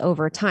creatures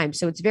over time.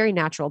 So it's very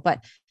natural,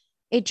 but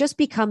it just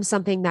becomes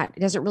something that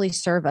doesn't really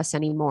serve us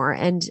anymore.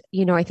 And,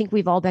 I think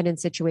we've all been in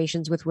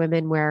situations with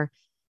women where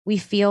we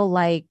feel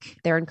like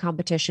they're in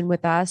competition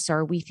with us,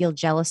 or we feel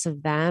jealous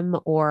of them,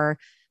 or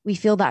we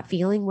feel that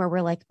feeling where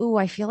we're like, oh,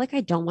 I feel like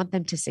I don't want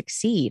them to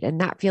succeed.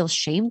 And that feels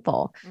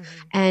shameful.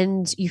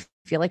 And you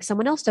feel like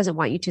someone else doesn't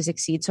want you to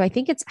succeed. So I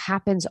think it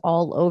happens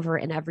all over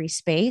in every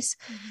space.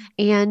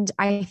 And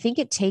I think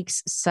it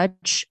takes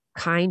such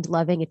kind,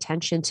 loving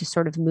attention to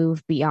sort of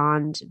move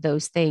beyond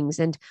those things.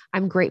 And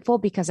I'm grateful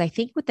because I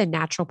think with the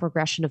natural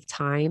progression of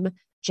time,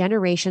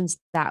 generations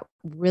that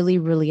really,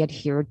 really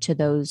adhered to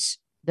those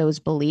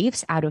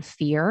beliefs out of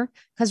fear,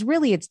 because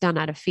really it's done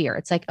out of fear.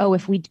 It's like, oh,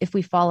 if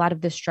we fall out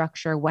of this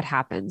structure, what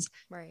happens?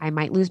 Right. I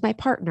might lose my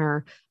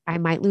partner. I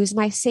might lose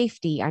my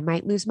safety. I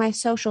might lose my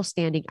social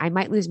standing. I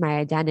might lose my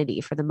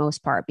identity for the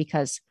most part,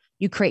 because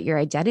you create your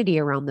identity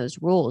around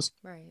those rules.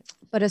 Right.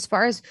 But as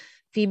far as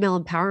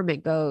female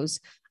empowerment goes,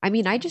 I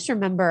mean, I just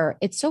remember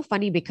it's so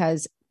funny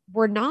because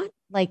we're not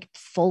like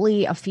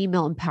fully a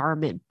female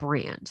empowerment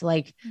brand.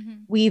 Like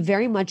we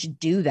very much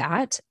do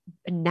that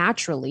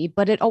naturally,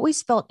 but it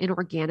always felt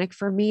inorganic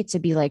for me to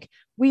be like,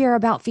 we are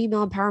about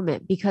female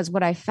empowerment, because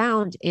what I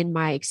found in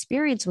my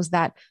experience was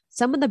that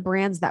some of the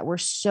brands that were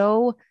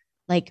so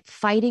like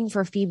fighting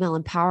for female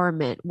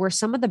empowerment were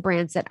some of the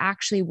brands that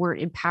actually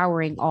weren't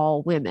empowering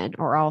all women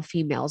or all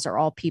females or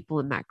all people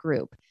in that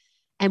group.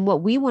 And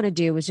what we want to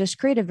do is just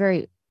create a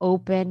very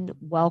open,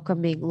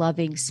 welcoming,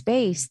 loving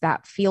space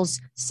that feels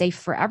safe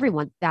for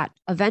everyone, that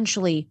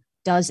eventually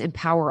does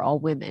empower all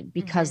women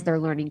because they're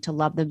learning to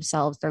love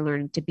themselves. They're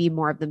learning to be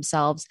more of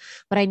themselves.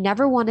 But I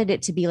never wanted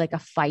it to be like a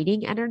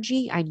fighting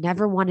energy. I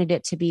never wanted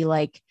it to be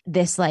like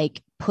this,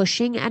 like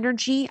pushing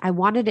energy. I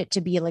wanted it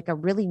to be like a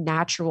really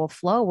natural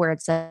flow where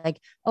it's like,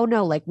 oh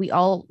no, like we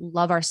all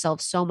love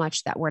ourselves so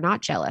much that we're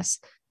not jealous.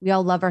 We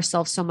all love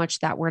ourselves so much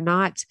that we're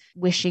not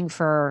wishing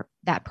for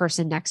that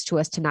person next to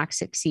us to not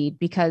succeed.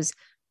 Because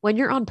when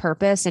you're on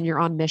purpose and you're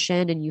on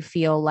mission and you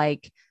feel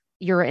like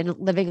you're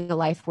living a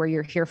life where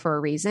you're here for a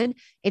reason,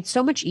 it's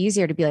so much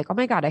easier to be like, oh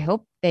my God, I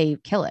hope they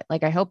kill it.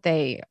 Like, I hope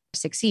they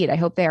succeed. I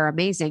hope they are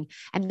amazing.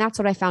 And that's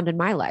what I found in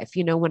my life.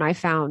 You know, when I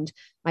found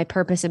my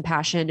purpose and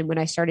passion, and when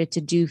I started to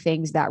do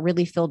things that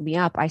really filled me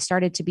up, I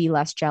started to be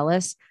less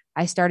jealous.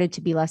 I started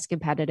to be less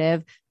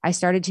competitive. I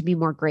started to be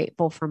more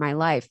grateful for my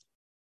life.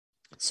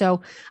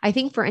 So I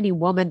think for any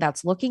woman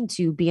that's looking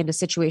to be in a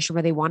situation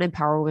where they want to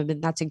empower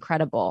women, that's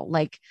incredible.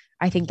 Like,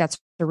 I think that's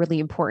a really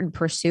important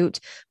pursuit,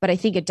 but I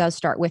think it does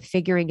start with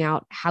figuring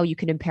out how you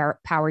can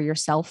empower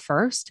yourself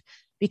first,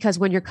 because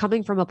when you're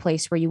coming from a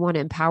place where you want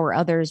to empower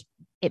others,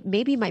 it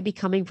maybe might be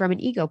coming from an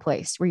ego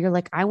place where you're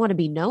like, I want to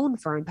be known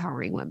for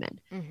empowering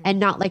women, and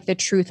not like the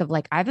truth of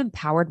like, I've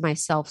empowered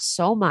myself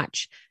so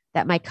much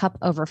that my cup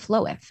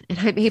overfloweth and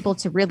I'm able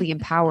to really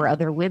empower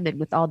other women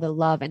with all the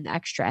love and the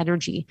extra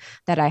energy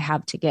that I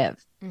have to give.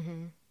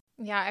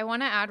 Yeah, I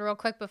want to add real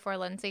quick before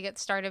Lindsay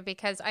gets started,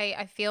 because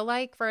I feel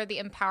like for the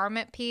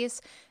empowerment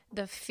piece,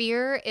 the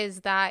fear is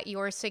that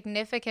your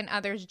significant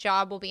other's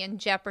job will be in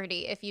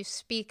jeopardy if you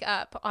speak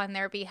up on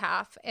their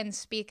behalf and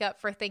speak up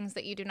for things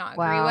that you do not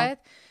agree with.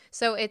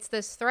 So it's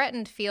this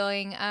threatened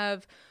feeling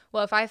of,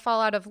 well, if I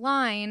fall out of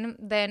line,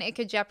 then it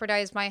could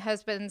jeopardize my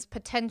husband's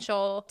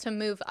potential to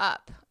move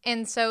up.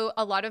 And so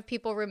a lot of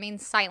people remain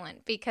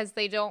silent because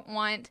they don't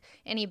want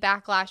any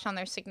backlash on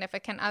their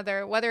significant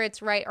other, whether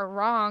it's right or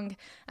wrong.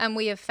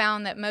 We have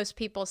found that most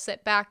people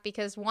sit back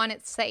because, one,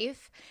 it's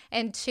safe,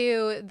 and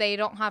two, they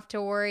don't have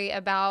to worry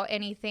about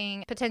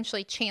anything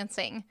potentially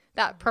chancing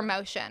that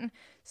promotion.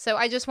 So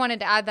I just wanted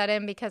to add that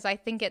in because I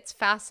think it's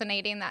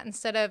fascinating that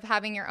instead of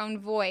having your own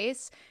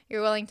voice,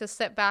 you're willing to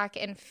sit back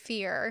in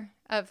fear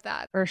of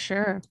that. For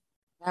sure.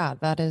 Yeah,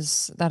 that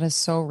is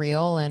so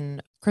real.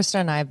 And Krista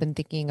and I have been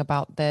thinking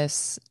about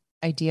this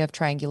idea of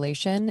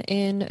triangulation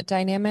in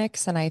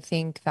dynamics. And I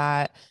think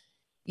that,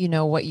 you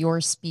know, what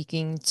you're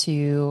speaking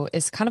to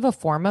is kind of a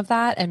form of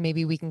that. And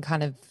maybe we can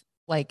kind of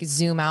like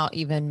zoom out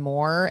even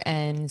more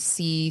and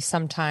see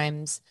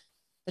sometimes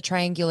the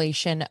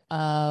triangulation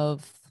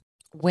of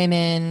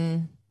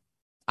women,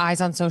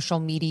 eyes on social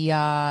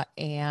media,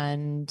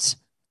 and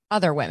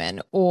other women,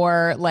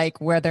 or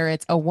like whether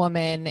it's a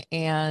woman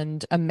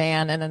and a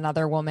man and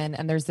another woman,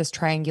 and there's this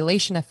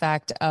triangulation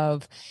effect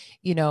of,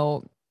 you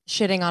know,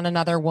 shitting on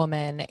another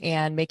woman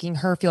and making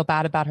her feel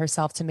bad about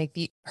herself to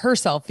make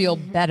herself feel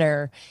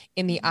better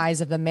in the eyes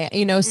of the man,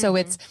 you know. So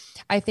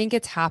I think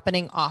it's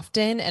happening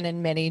often and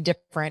in many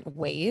different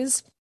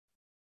ways.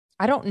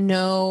 I don't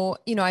know,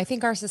 you know, I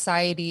think our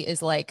society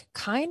is like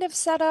kind of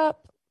set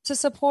up to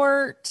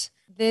support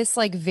this,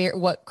 like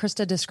what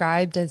Krista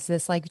described as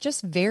this, like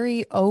just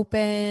very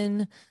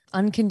open,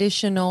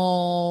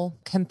 unconditional,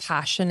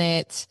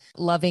 compassionate,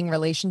 loving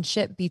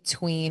relationship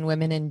between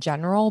women in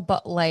general.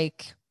 But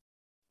like,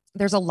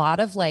 there's a lot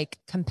of like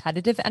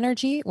competitive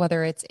energy,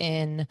 whether it's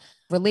in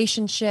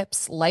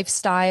relationships,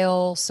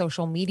 lifestyle,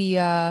 social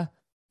media,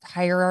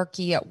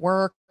 hierarchy at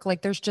work.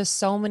 Like there's just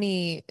so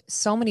many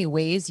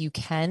ways you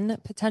can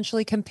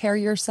potentially compare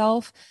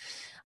yourself.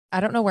 I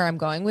don't know where I'm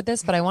going with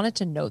this, but I wanted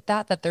to note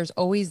that there's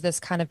always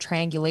this kind of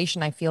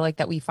triangulation I feel like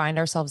that we find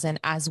ourselves in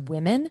as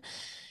women.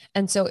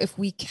 And so if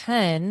we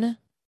can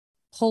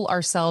pull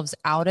ourselves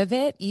out of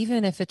it,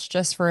 even if it's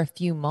just for a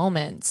few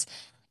moments,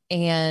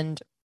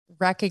 and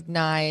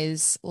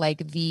recognize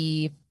like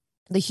the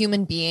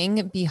human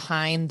being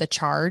behind the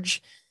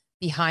charge,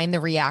 behind the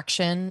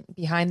reaction,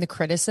 behind the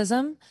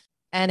criticism,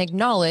 and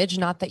acknowledge,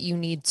 not that you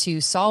need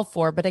to solve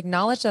for, but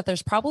acknowledge that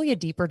there's probably a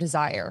deeper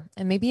desire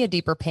and maybe a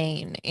deeper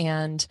pain.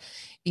 And,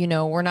 you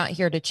know, we're not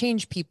here to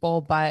change people,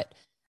 but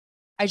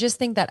I just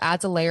think that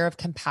adds a layer of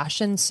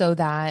compassion so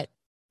that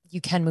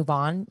you can move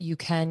on. You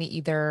can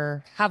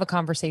either have a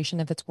conversation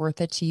if it's worth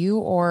it to you,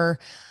 or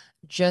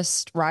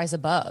just rise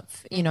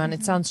above, you know, and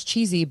it sounds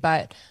cheesy,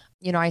 but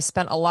you know, I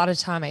spent a lot of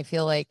time, I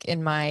feel like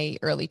in my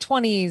early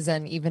 20s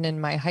and even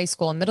in my high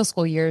school and middle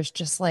school years,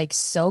 just like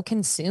so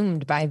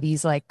consumed by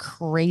these like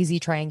crazy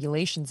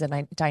triangulations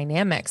and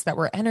dynamics that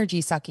were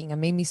energy sucking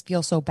and made me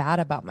feel so bad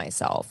about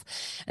myself.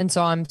 And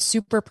so I'm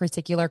super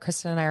particular.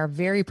 Kristen and I are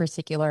very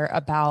particular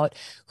about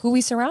who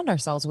we surround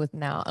ourselves with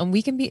now. And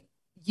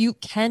you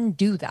can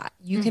do that.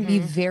 You can be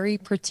very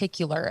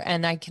particular.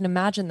 And I can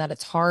imagine that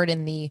it's hard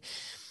in the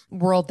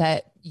world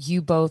that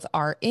you both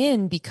are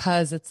in,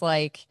 because it's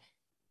like,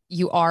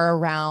 you are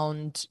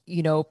around,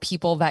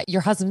 people that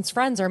your husband's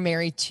friends are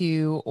married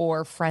to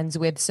or friends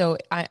with. So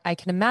I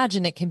can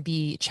imagine it can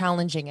be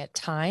challenging at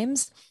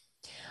times.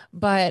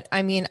 But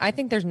I mean, I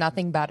think there's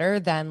nothing better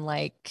than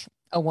like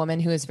a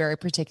woman who is very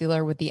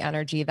particular with the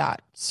energy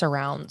that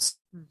surrounds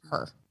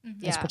her,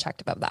 is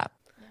protective of that.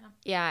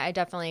 Yeah, I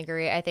definitely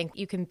agree. I think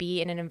you can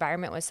be in an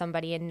environment with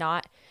somebody and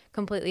not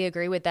completely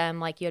agree with them,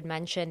 like you had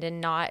mentioned,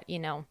 and not,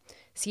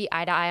 see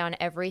eye to eye on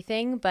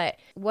everything. But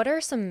what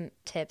are some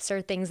tips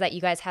or things that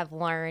you guys have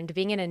learned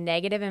being in a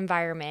negative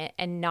environment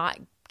and not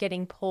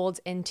getting pulled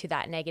into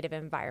that negative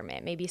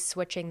environment, maybe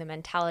switching the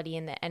mentality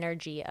and the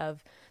energy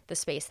of the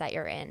space that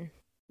you're in?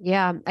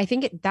 Yeah, I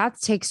think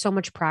that takes so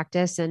much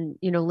practice. And,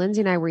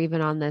 Lindsay and I were even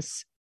on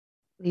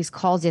these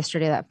calls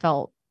yesterday that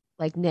felt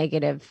like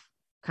negative,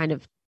 kind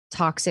of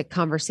toxic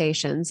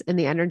conversations and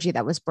the energy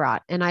that was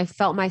brought. And I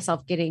felt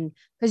myself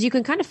because you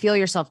can kind of feel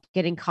yourself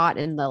getting caught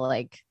in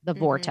the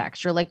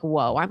vortex. You're like,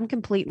 whoa, I'm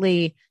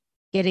completely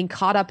getting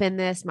caught up in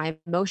this. My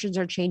emotions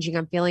are changing.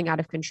 I'm feeling out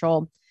of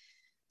control.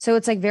 So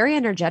it's like very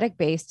energetic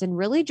based and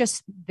really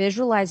just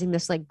visualizing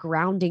this like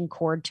grounding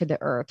cord to the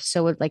earth.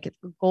 So it's like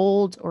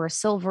gold or a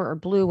silver or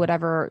blue,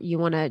 whatever you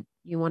want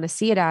to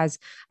see it as.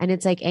 And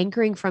it's like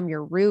anchoring from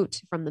your root,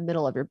 from the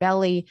middle of your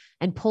belly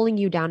and pulling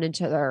you down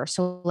into the earth.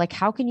 So like,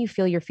 how can you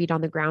feel your feet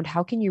on the ground?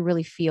 How can you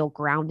really feel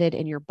grounded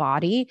in your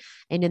body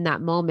and in that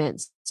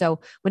moment?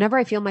 So whenever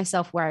I feel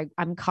myself where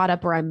I'm caught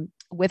up or I'm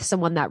with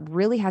someone that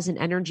really has an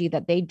energy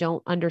that they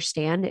don't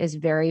understand is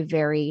very,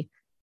 very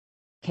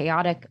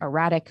chaotic,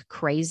 erratic,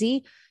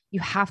 crazy,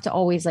 you have to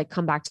always like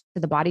come back to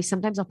the body.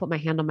 Sometimes I'll put my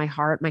hand on my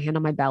heart, my hand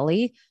on my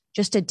belly,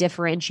 just to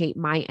differentiate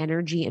my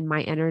energy and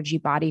my energy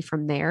body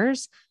from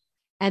theirs.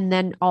 And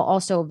then I'll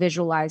also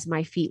visualize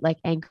my feet like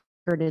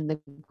anchored in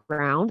the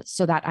ground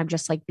so that I'm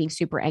just like being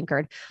super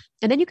anchored.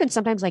 And then you can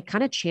sometimes like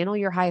kind of channel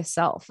your highest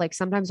self. Like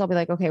sometimes I'll be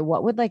like, okay,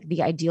 what would like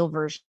the ideal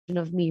version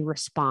of me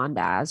respond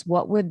as?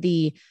 What would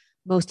the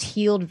most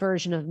healed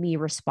version of me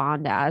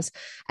respond as?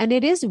 And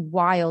it is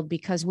wild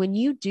because when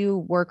you do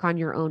work on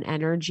your own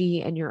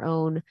energy and your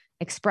own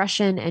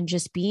expression and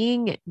just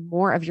being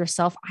more of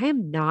yourself, I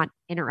am not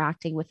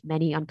interacting with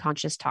many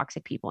unconscious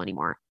toxic people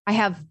anymore. I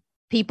have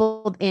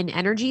people in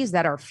energies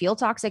that feel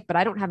toxic, but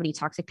I don't have any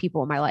toxic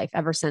people in my life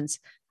ever since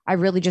I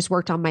really just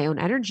worked on my own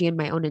energy and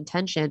my own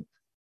intention.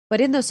 But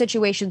in those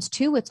situations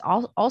too, it's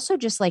also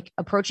just like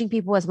approaching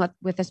people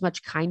with as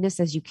much kindness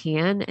as you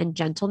can and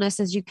gentleness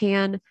as you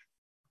can.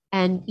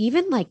 And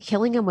even like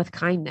killing them with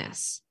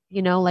kindness,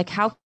 like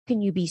how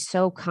can you be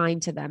so kind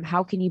to them?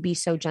 How can you be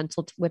so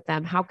gentle with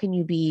them? How can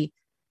you be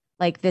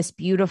like this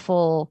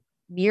beautiful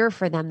mirror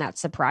for them that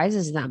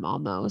surprises them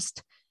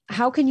almost?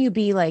 How can you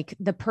be like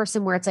the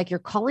person where it's like you're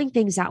calling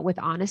things out with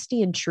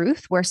honesty and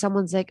truth, where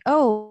someone's like,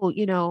 oh,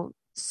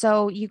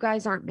 so you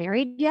guys aren't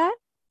married yet,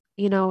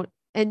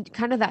 and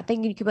kind of that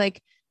thing. You could be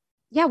like,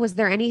 yeah, was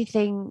there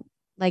anything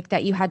like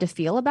that you had to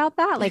feel about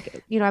that?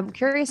 Like, I'm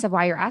curious of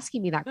why you're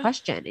asking me that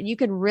question. And you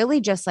can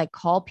really just like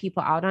call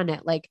people out on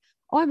it. Like,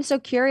 oh, I'm so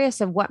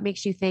curious of what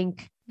makes you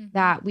think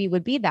that we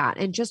would be that.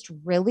 And just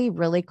really,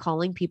 really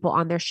calling people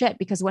on their shit.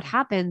 Because what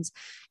happens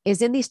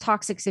is in these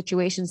toxic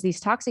situations, these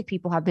toxic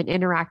people have been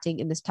interacting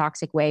in this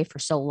toxic way for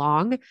so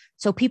long.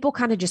 So people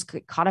kind of just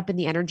get caught up in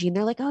the energy and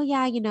they're like, oh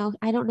yeah,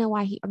 I don't know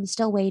why I'm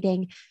still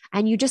waiting.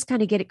 And you just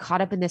kind of get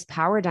caught up in this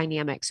power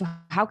dynamic. So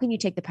how can you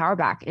take the power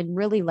back and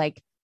really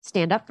like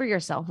stand up for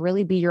yourself,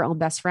 really be your own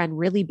best friend,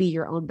 really be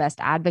your own best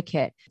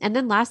advocate? And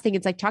then last thing,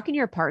 it's like talking to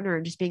your partner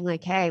and just being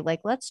like, hey,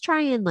 like, let's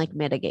try and like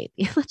mitigate.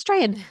 let's try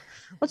and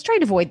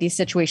avoid these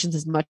situations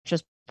as much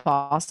as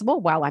possible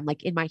while I'm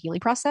like in my healing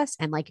process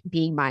and like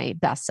being my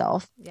best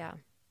self. Yeah.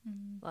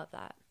 Love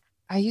that.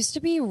 I used to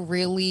be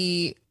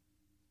really,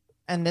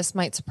 and this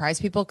might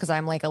surprise people because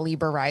I'm like a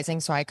Libra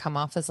rising. So I come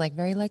off as like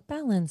very like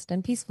balanced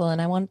and peaceful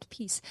and I want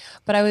peace,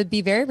 but I would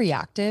be very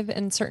reactive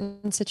in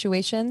certain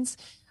situations.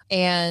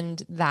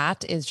 And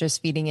that is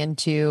just feeding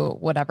into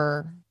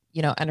whatever,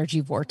 energy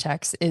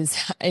vortex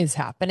is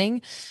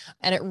happening.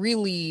 And it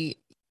really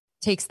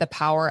takes the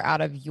power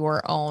out of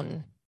your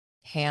own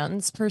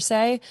hands per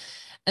se.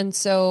 And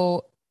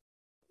so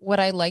what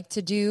I like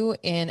to do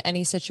in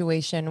any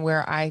situation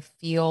where I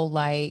feel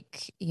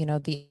like,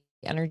 the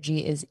energy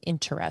is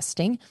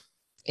interesting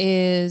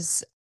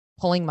is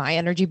pulling my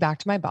energy back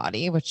to my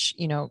body, which,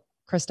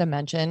 Krista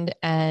mentioned,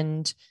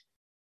 and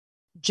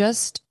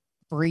just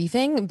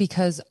breathing,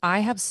 because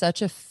I have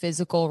such a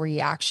physical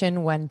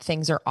reaction when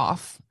things are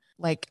off.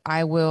 Like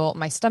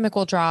my stomach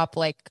will drop.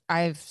 Like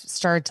I've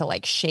started to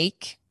like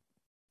shake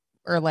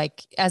or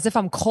like as if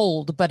I'm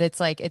cold, but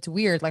it's like, it's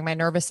weird. Like my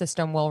nervous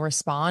system will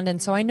respond.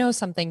 And so I know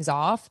something's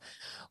off,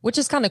 which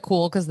is kind of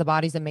cool because the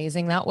body's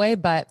amazing that way,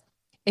 but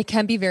it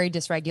can be very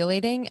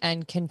dysregulating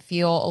and can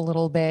feel a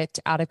little bit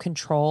out of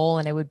control.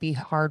 And it would be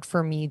hard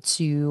for me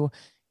to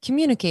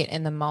communicate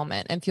in the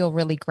moment and feel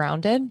really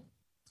grounded.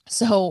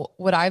 So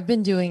what I've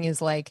been doing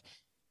is like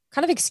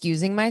kind of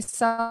excusing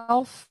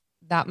myself.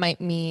 That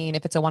might mean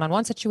if it's a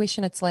one-on-one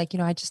situation, it's like,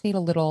 I just need a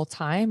little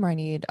time or I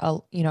need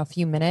a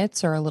few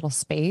minutes or a little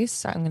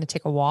space. I'm going to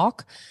take a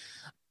walk.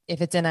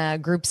 If it's in a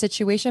group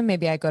situation,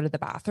 maybe I go to the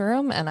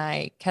bathroom and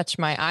I catch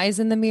my eyes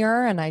in the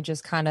mirror and I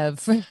just kind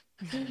of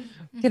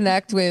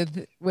connect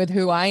with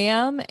who I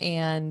am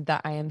and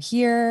that I am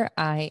here.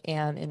 I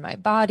am in my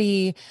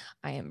body.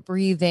 I am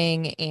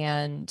breathing,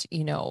 and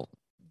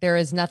there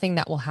is nothing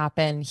that will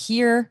happen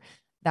here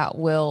that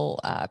will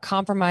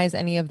compromise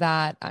any of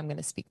that. I'm going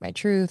to speak my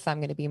truth. I'm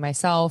going to be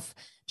myself.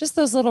 Just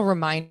those little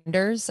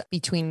reminders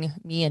between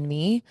me and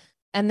me.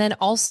 And then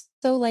also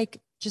like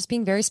just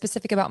being very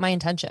specific about my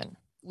intention.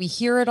 We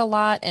hear it a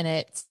lot and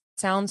it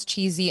sounds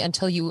cheesy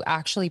until you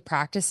actually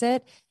practice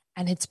it.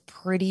 And it's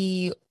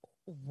pretty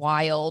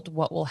wild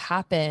what will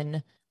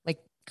happen. Like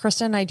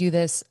Krista and I do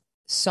this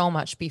so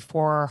much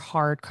before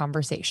hard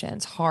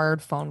conversations,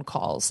 hard phone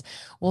calls.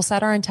 We'll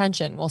set our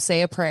intention, we'll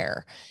say a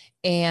prayer,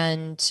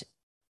 and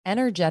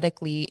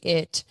energetically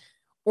it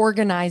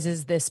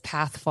organizes this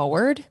path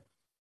forward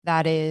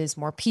that is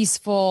more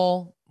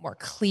peaceful, more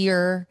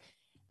clear.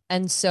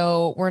 And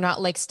so we're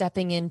not like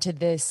stepping into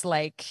this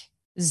like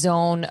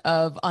zone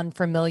of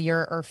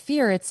unfamiliar or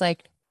fear. It's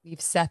like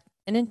we've set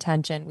an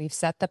intention, we've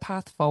set the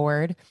path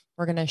forward.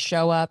 We're going to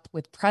show up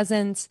with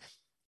presence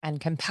and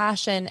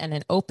compassion and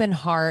an open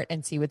heart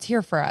and see what's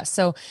here for us.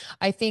 So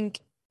I think,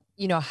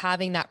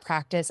 having that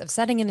practice of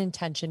setting an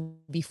intention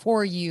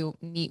before you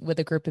meet with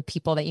a group of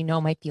people that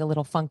might be a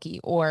little funky,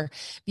 or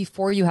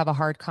before you have a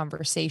hard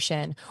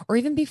conversation, or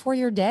even before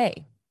your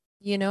day,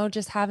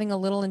 just having a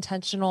little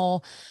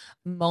intentional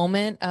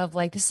moment of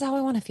like, this is how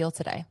I want to feel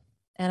today.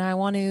 And I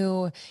want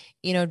to,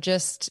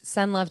 just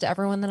send love to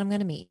everyone that I'm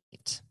going to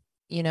meet,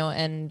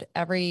 and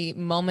every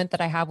moment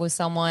that I have with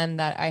someone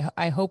that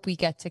I hope we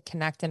get to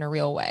connect in a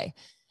real way.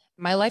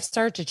 My life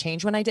started to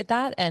change when I did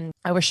that. And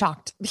I was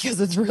shocked because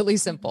it's really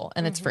simple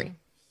and it's free.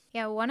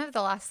 Yeah, one of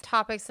the last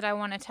topics that I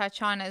want to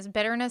touch on is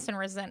bitterness and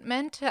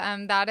resentment.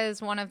 That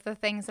is one of the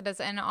things that is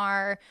in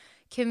our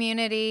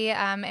community,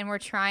 and we're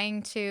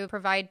trying to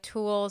provide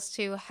tools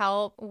to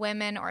help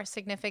women or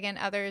significant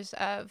others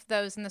of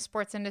those in the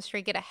sports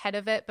industry get ahead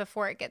of it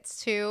before it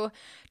gets too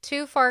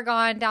far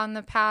gone down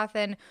the path.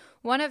 And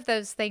one of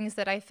those things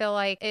that I feel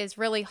like is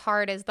really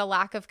hard is the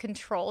lack of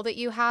control that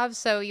you have.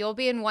 So you'll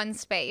be in one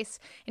space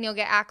and you'll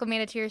get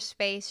acclimated to your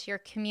space, your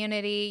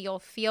community. You'll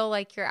feel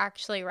like you're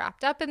actually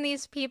wrapped up in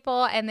these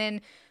people. And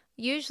then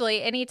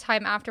usually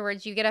anytime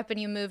afterwards you get up and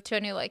you move to a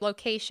new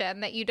location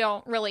that you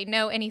don't really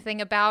know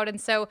anything about.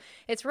 And so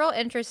it's real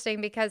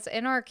interesting because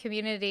in our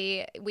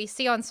community, we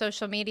see on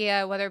social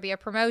media, whether it be a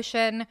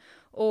promotion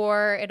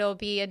or it'll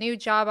be a new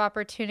job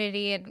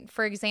opportunity. And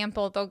for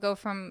example, they'll go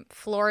from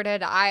Florida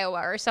to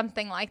Iowa or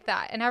something like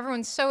that. And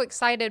everyone's so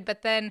excited.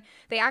 But then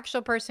the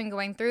actual person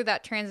going through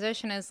that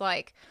transition is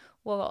like,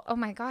 well, oh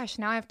my gosh,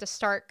 now I have to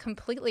start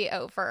completely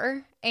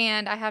over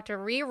and I have to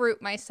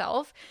reroute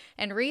myself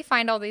and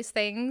re-find all these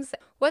things.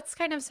 What's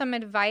kind of some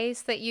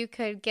advice that you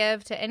could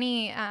give to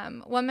any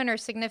woman or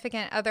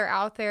significant other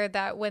out there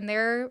that when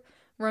they're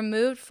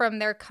removed from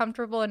their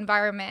comfortable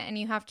environment and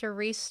you have to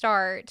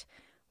restart,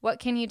 what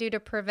can you do to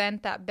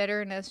prevent that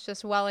bitterness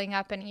just welling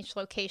up in each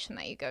location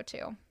that you go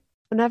to?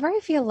 Whenever I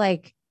feel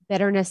like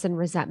bitterness and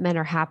resentment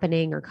are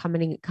happening or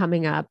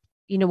coming up,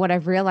 what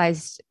I've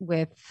realized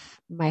with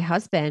my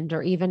husband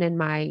or even in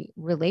my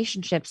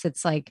relationships,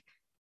 it's like,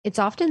 it's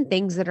often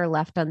things that are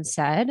left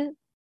unsaid.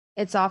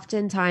 It's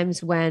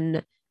oftentimes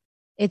when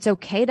it's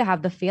okay to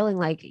have the feeling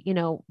like,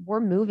 we're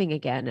moving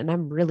again and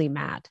I'm really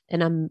mad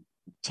and I'm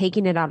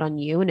taking it out on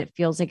you and it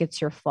feels like it's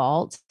your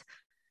fault.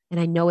 And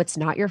I know it's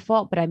not your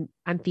fault, but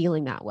I'm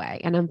feeling that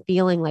way. And I'm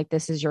feeling like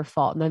this is your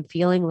fault. And I'm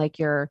feeling like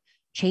you're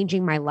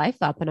changing my life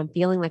up. And I'm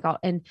feeling like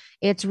and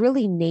it's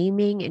really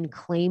naming and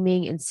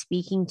claiming and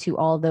speaking to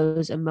all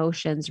those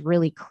emotions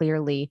really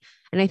clearly.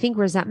 And I think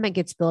resentment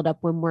gets built up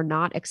when we're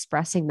not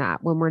expressing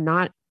that, when we're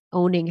not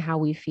owning how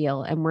we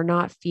feel and we're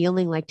not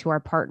feeling like to our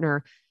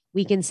partner,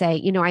 we can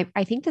say,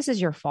 I think this is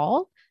your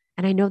fault.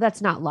 And I know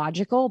that's not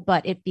logical,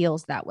 but it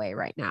feels that way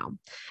right now.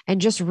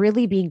 And just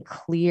really being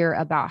clear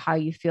about how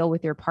you feel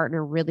with your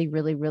partner really,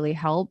 really, really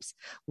helps.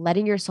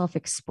 Letting yourself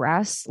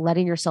express,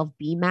 letting yourself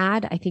be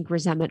mad. I think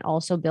resentment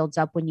also builds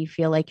up when you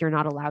feel like you're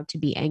not allowed to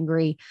be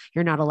angry.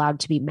 You're not allowed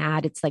to be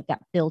mad. It's like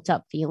that built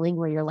up feeling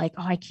where you're like,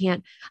 oh, I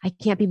can't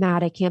be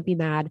mad. I can't be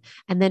mad.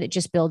 And then it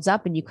just builds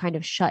up and you kind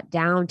of shut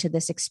down to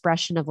this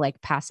expression of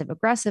like passive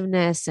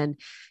aggressiveness and,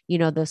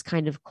 those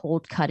kind of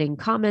cold cutting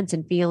comments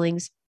and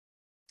feelings.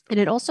 And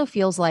it also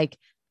feels like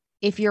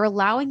if you're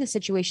allowing the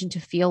situation to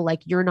feel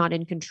like you're not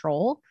in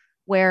control,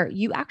 where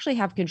you actually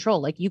have control,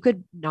 like you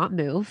could not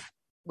move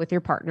with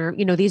your partner.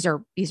 These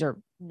are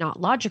not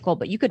logical,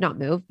 but you could not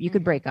move. You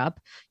could break up.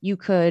 You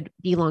could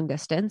be long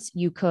distance.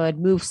 You could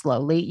move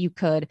slowly.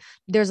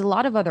 There's a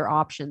lot of other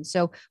options.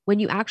 So when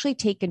you actually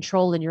take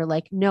control and you're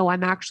like, no,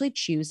 I'm actually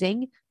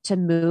choosing to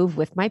move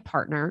with my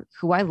partner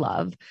who I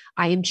love.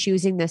 I am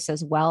choosing this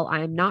as well.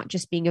 I am not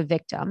just being a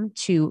victim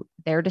to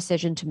their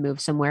decision to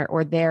move somewhere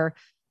or their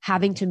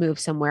having to move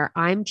somewhere.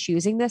 I'm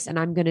choosing this and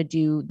I'm going to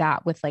do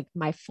that with like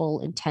my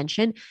full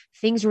intention.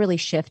 Things really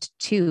shift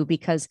too,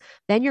 because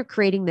then you're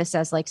creating this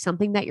as like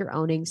something that you're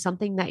owning,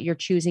 something that you're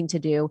choosing to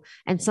do,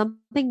 and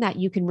something that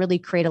you can really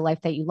create a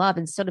life that you love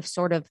instead of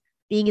sort of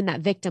being in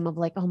that victim of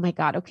like, oh my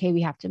God, okay,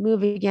 we have to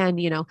move again,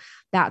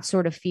 that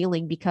sort of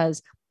feeling,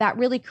 because that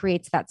really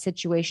creates that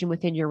situation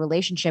within your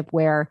relationship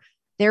where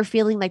they're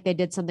feeling like they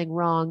did something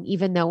wrong,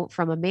 even though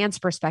from a man's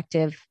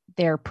perspective,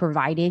 they're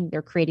providing,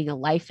 they're creating a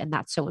life, and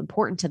that's so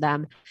important to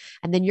them.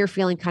 And then you're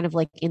feeling kind of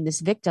like in this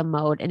victim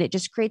mode, and it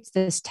just creates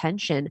this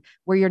tension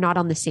where you're not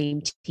on the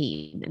same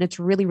team. And it's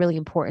really, really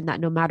important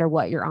that no matter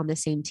what, you're on the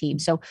same team.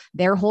 So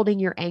they're holding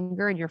your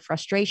anger and your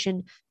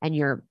frustration, and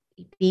you're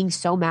being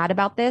so mad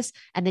about this.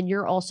 And then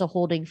you're also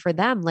holding for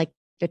them like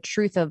the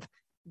truth of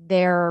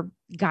their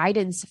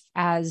guidance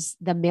as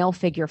the male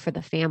figure for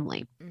the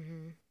family.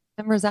 Mm-hmm.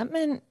 And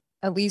resentment,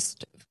 at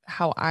least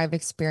how I've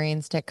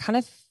experienced it, kind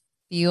of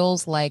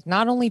feels like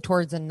not only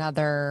towards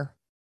another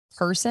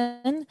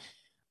person,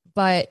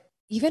 but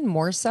even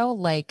more so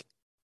like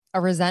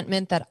a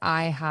resentment that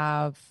I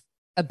have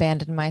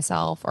abandoned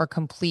myself or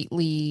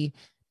completely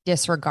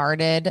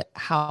disregarded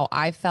how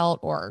I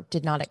felt or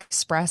did not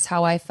express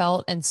how I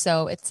felt. And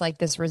so it's like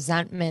this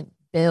resentment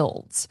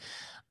builds.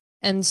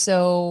 And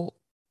so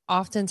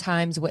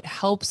oftentimes what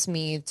helps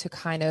me to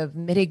kind of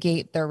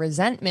mitigate the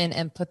resentment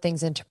and put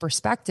things into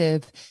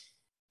perspective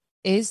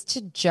is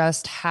to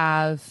just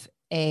have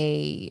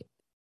a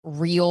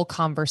real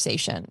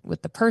conversation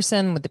with the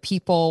person, with the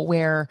people,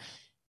 where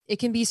it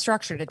can be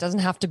structured. It doesn't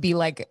have to be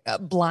like a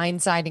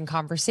blindsiding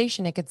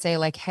conversation. It could say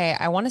like, hey,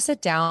 I want to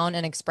sit down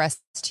and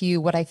express to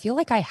you what I feel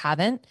like I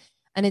haven't,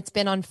 and it's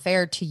been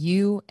unfair to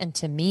you and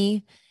to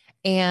me.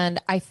 And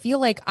I feel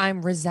like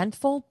I'm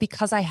resentful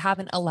because I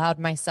haven't allowed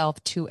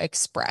myself to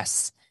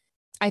express.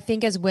 I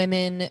think as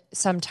women,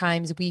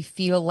 sometimes we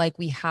feel like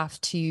we have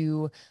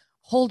to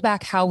hold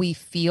back how we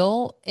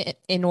feel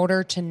in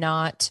order to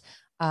not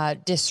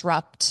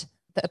disrupt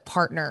the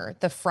partner,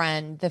 the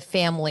friend, the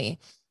family,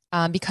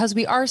 because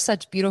we are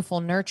such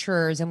beautiful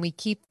nurturers and we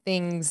keep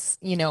things,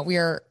 we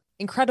are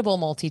incredible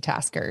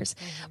multitaskers,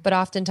 but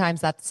oftentimes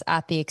that's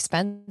at the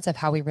expense of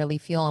how we really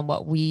feel and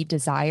what we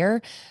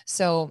desire.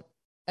 So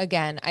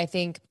again, I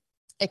think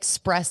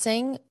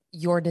expressing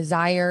your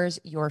desires,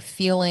 your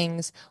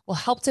feelings will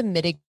help to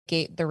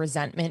mitigate the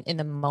resentment in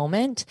the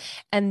moment.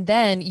 And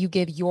then you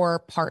give your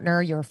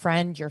partner, your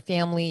friend, your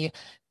family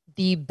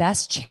the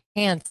best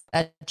chance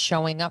at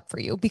showing up for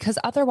you, because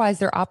otherwise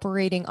they're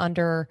operating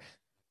under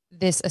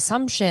this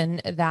assumption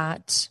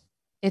that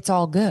it's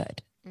all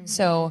good. Mm-hmm.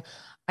 So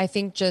I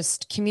think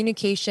just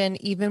communication,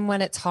 even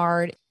when it's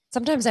hard,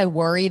 sometimes I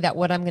worry that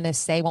what I'm going to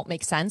say won't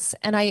make sense.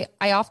 And I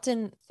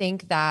often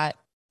think that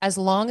as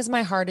long as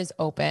my heart is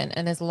open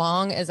and as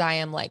long as I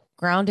am like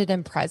grounded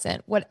and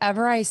present,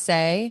 whatever I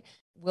say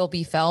will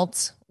be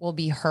felt, will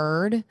be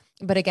heard.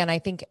 But again, I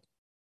think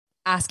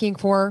asking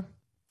for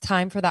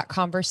time for that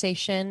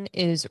conversation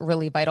is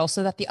really vital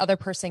so that the other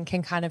person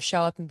can kind of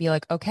show up and be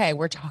like, okay,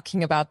 we're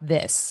talking about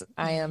this.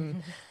 I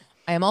am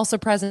also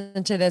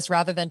present to this,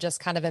 rather than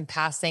just kind of in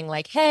passing,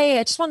 like, hey,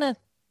 I just want to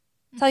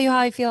tell you how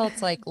I feel.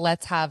 It's like,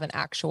 let's have an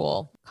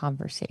actual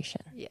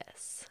conversation.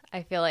 Yes.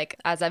 I feel like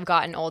as I've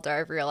gotten older,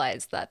 I've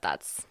realized that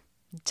that's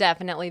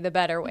definitely the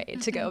better way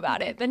to go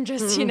about it than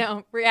just,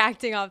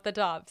 reacting off the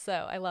top. So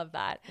I love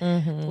that.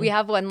 Mm-hmm. We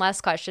have one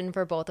last question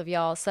for both of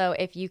y'all. So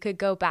if you could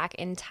go back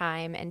in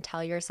time and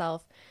tell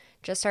yourself,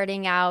 just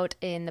starting out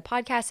in the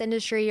podcast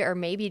industry, or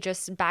maybe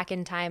just back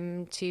in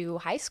time to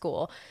high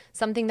school,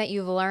 something that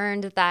you've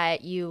learned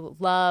that you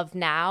love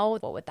now,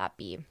 what would that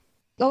be?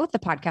 Go with the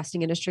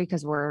podcasting industry,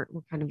 because we're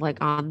kind of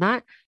like on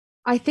that.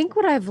 I think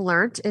what I've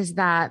learned is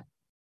that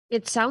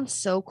it sounds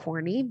so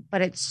corny,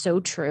 but it's so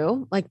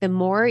true. Like the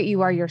more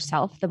you are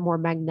yourself, the more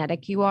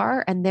magnetic you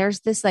are. And there's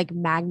this like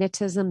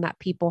magnetism that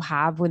people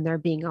have when they're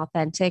being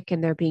authentic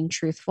and they're being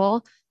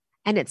truthful.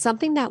 And it's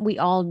something that we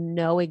all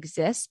know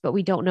exists, but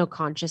we don't know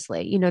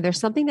consciously. There's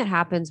something that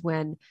happens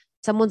when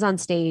someone's on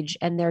stage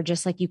and they're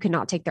just like, you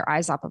cannot take their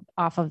eyes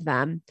off of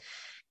them.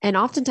 And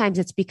oftentimes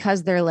it's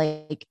because they're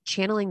like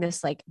channeling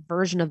this like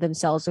version of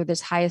themselves or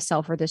this highest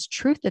self or this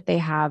truth that they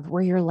have,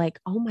 where you're like,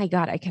 oh my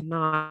God, I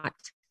cannot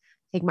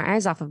take my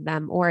eyes off of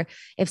them. Or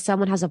if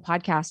someone has a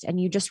podcast and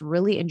you just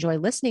really enjoy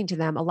listening to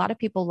them, a lot of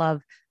people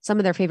love some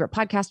of their favorite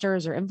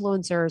podcasters or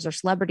influencers or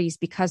celebrities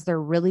because they're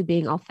really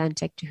being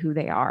authentic to who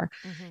they are.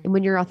 Mm-hmm. And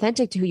when you're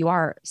authentic to who you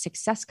are,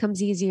 success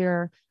comes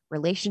easier,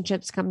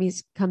 relationships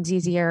comes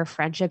easier,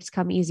 friendships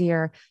come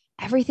easier.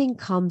 Everything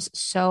comes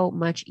so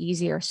much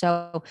easier.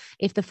 So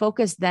if the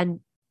focus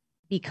then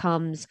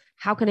becomes,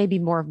 how can I be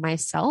more of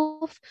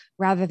myself,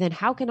 rather than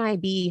how can I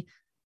be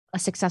a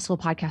successful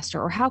podcaster,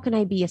 or how can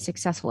I be a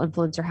successful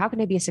influencer? How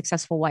can I be a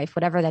successful wife?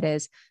 Whatever that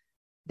is,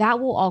 that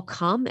will all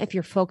come if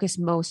you're focused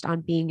most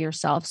on being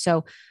yourself.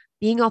 So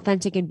being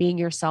authentic and being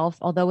yourself,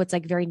 although it's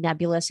like very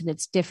nebulous and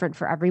it's different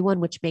for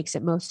everyone, which makes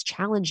it most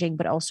challenging,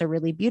 but also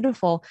really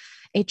beautiful,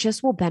 it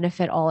just will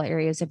benefit all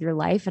areas of your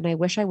life. And I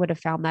wish I would have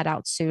found that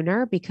out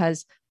sooner,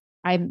 because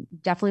I'm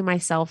definitely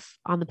myself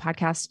on the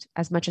podcast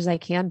as much as I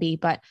can be.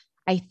 But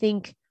I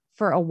think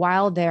for a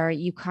while there,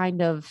 you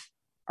kind of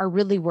are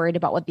really worried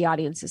about what the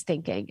audience is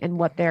thinking and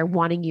what they're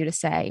wanting you to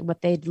say,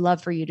 what they'd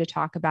love for you to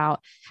talk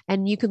about.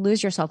 And you can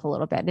lose yourself a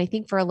little bit. And I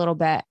think for a little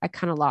bit, I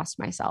kind of lost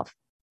myself.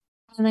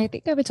 And I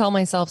think I would tell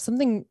myself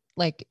something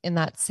like in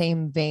that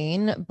same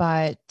vein,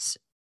 but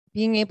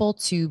being able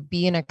to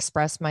be and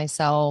express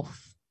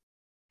myself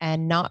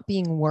and not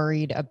being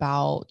worried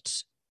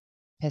about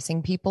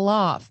pissing people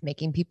off,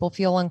 making people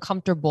feel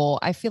uncomfortable.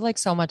 I feel like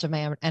so much of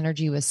my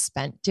energy was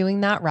spent doing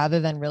that rather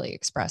than really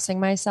expressing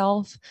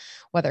myself,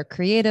 whether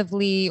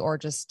creatively or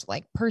just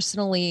like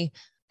personally.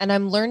 And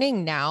I'm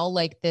learning now,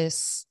 like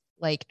this,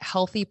 like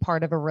healthy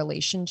part of a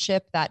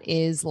relationship that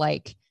is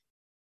like,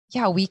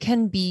 yeah, we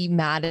can be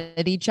mad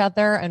at each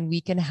other and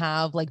we can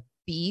have like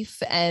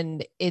beef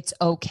and it's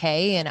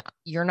okay. And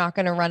you're not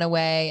going to run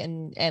away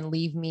and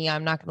leave me.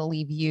 I'm not going to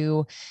leave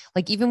you.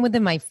 Like even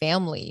within my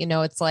family, you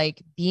know, it's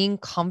like being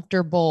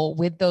comfortable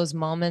with those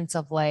moments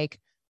of like,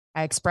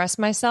 I express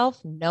myself,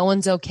 no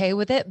one's okay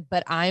with it,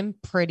 but I'm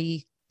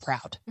pretty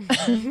proud.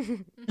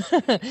 And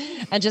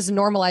just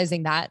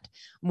normalizing that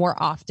more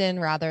often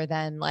rather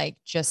than like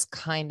just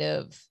kind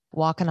of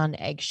walking on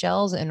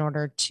eggshells in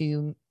order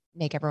to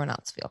make everyone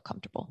else feel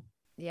comfortable.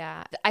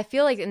 Yeah. I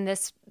feel like in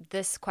this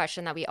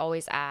question that we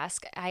always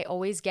ask, I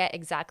always get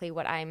exactly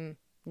what I'm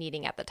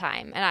needing at the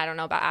time. And I don't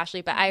know about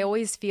Ashley, but I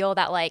always feel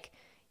that like,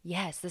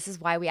 yes, this is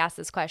why we ask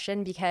this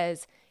question,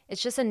 because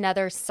it's just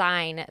another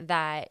sign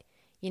that,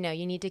 you know,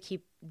 you need to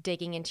keep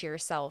digging into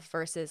yourself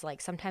versus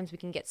like sometimes we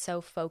can get so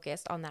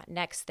focused on that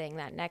next thing,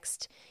 that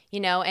next,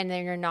 you know, and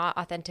then you're not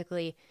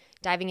authentically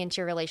diving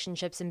into your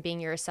relationships and being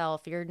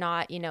yourself. You're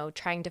not, you know,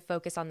 trying to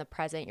focus on the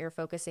present. You're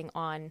focusing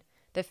on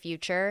the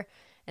future.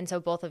 And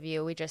so both of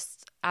you, we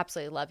just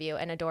absolutely love you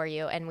and adore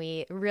you. And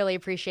we really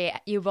appreciate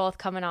you both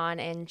coming on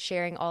and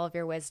sharing all of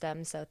your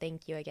wisdom. So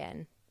thank you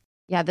again.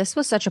 Yeah, this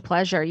was such a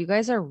pleasure. You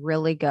guys are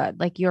really good.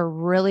 Like you're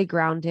really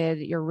grounded.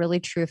 You're really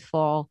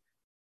truthful.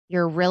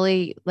 You're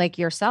really like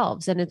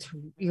yourselves. And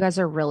you guys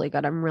are really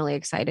good. I'm really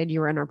excited.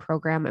 You were in our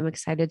program. I'm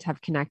excited to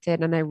have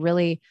connected. And I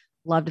really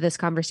loved this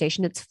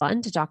conversation. It's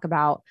fun to talk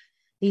about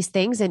these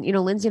things. And, you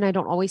know, Lindsay and I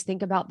don't always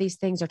think about these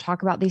things or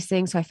talk about these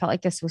things. So I felt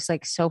like this was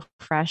like so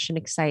fresh and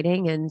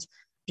exciting, and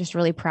just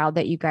really proud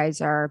that you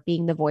guys are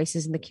being the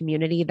voices in the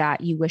community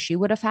that you wish you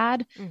would have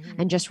had,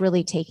 and just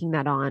really taking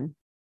that on.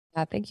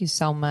 Yeah, thank you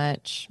so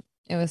much.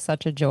 It was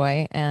such a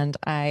joy, and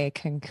I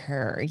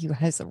concur.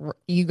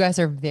 You guys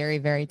are very,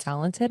 very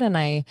talented, and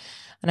I'm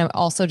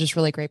also just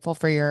really grateful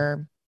for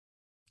your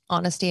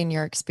honesty and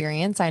your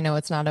experience. I know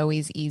it's not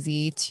always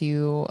easy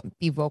to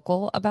be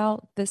vocal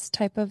about this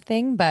type of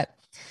thing, but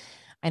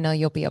I know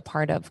you'll be a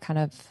part of kind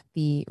of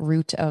the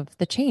root of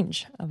the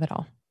change of it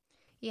all.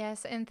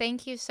 Yes, and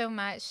thank you so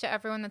much to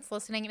everyone that's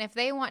listening. And if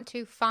they want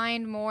to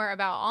find more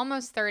about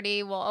Almost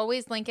 30, we'll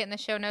always link it in the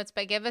show notes,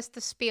 but give us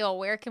the spiel.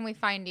 Where can we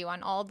find you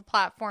on all the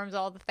platforms,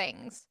 all the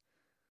things?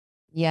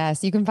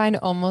 Yes, you can find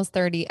Almost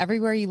 30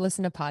 everywhere you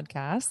listen to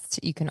podcasts.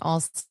 You can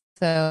also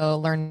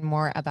learn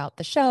more about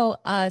the show,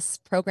 us,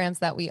 programs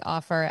that we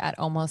offer at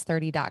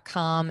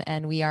almost30.com.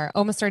 And we are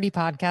Almost 30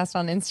 Podcast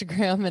on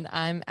Instagram. And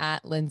I'm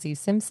at Lindsay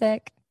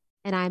Simsick.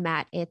 And I'm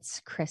at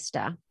It's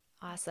Krista.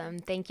 Awesome.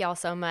 Thank you all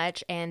so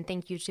much. And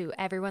thank you to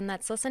everyone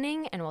that's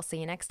listening. And we'll see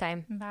you next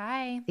time.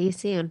 Bye. See you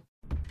soon.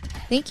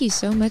 Thank you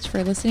so much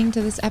for listening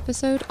to this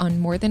episode on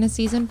More Than a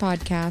Season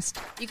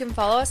Podcast. You can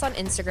follow us on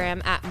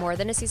Instagram at More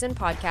Than a Season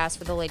Podcast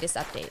for the latest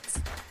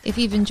updates. If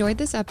you've enjoyed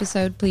this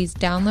episode, please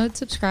download,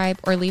 subscribe,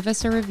 or leave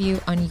us a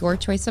review on your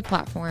choice of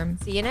platform.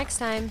 See you next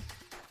time.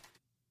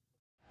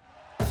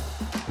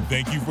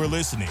 Thank you for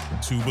listening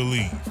to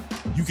Believe.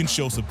 You can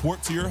show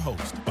support to your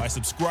host by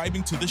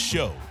subscribing to the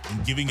show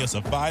and giving us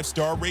a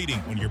 5-star rating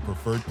on your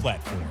preferred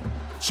platform.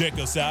 Check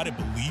us out at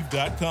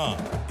Believe.com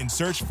and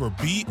search for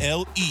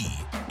BLEAV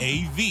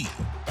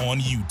on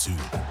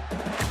YouTube.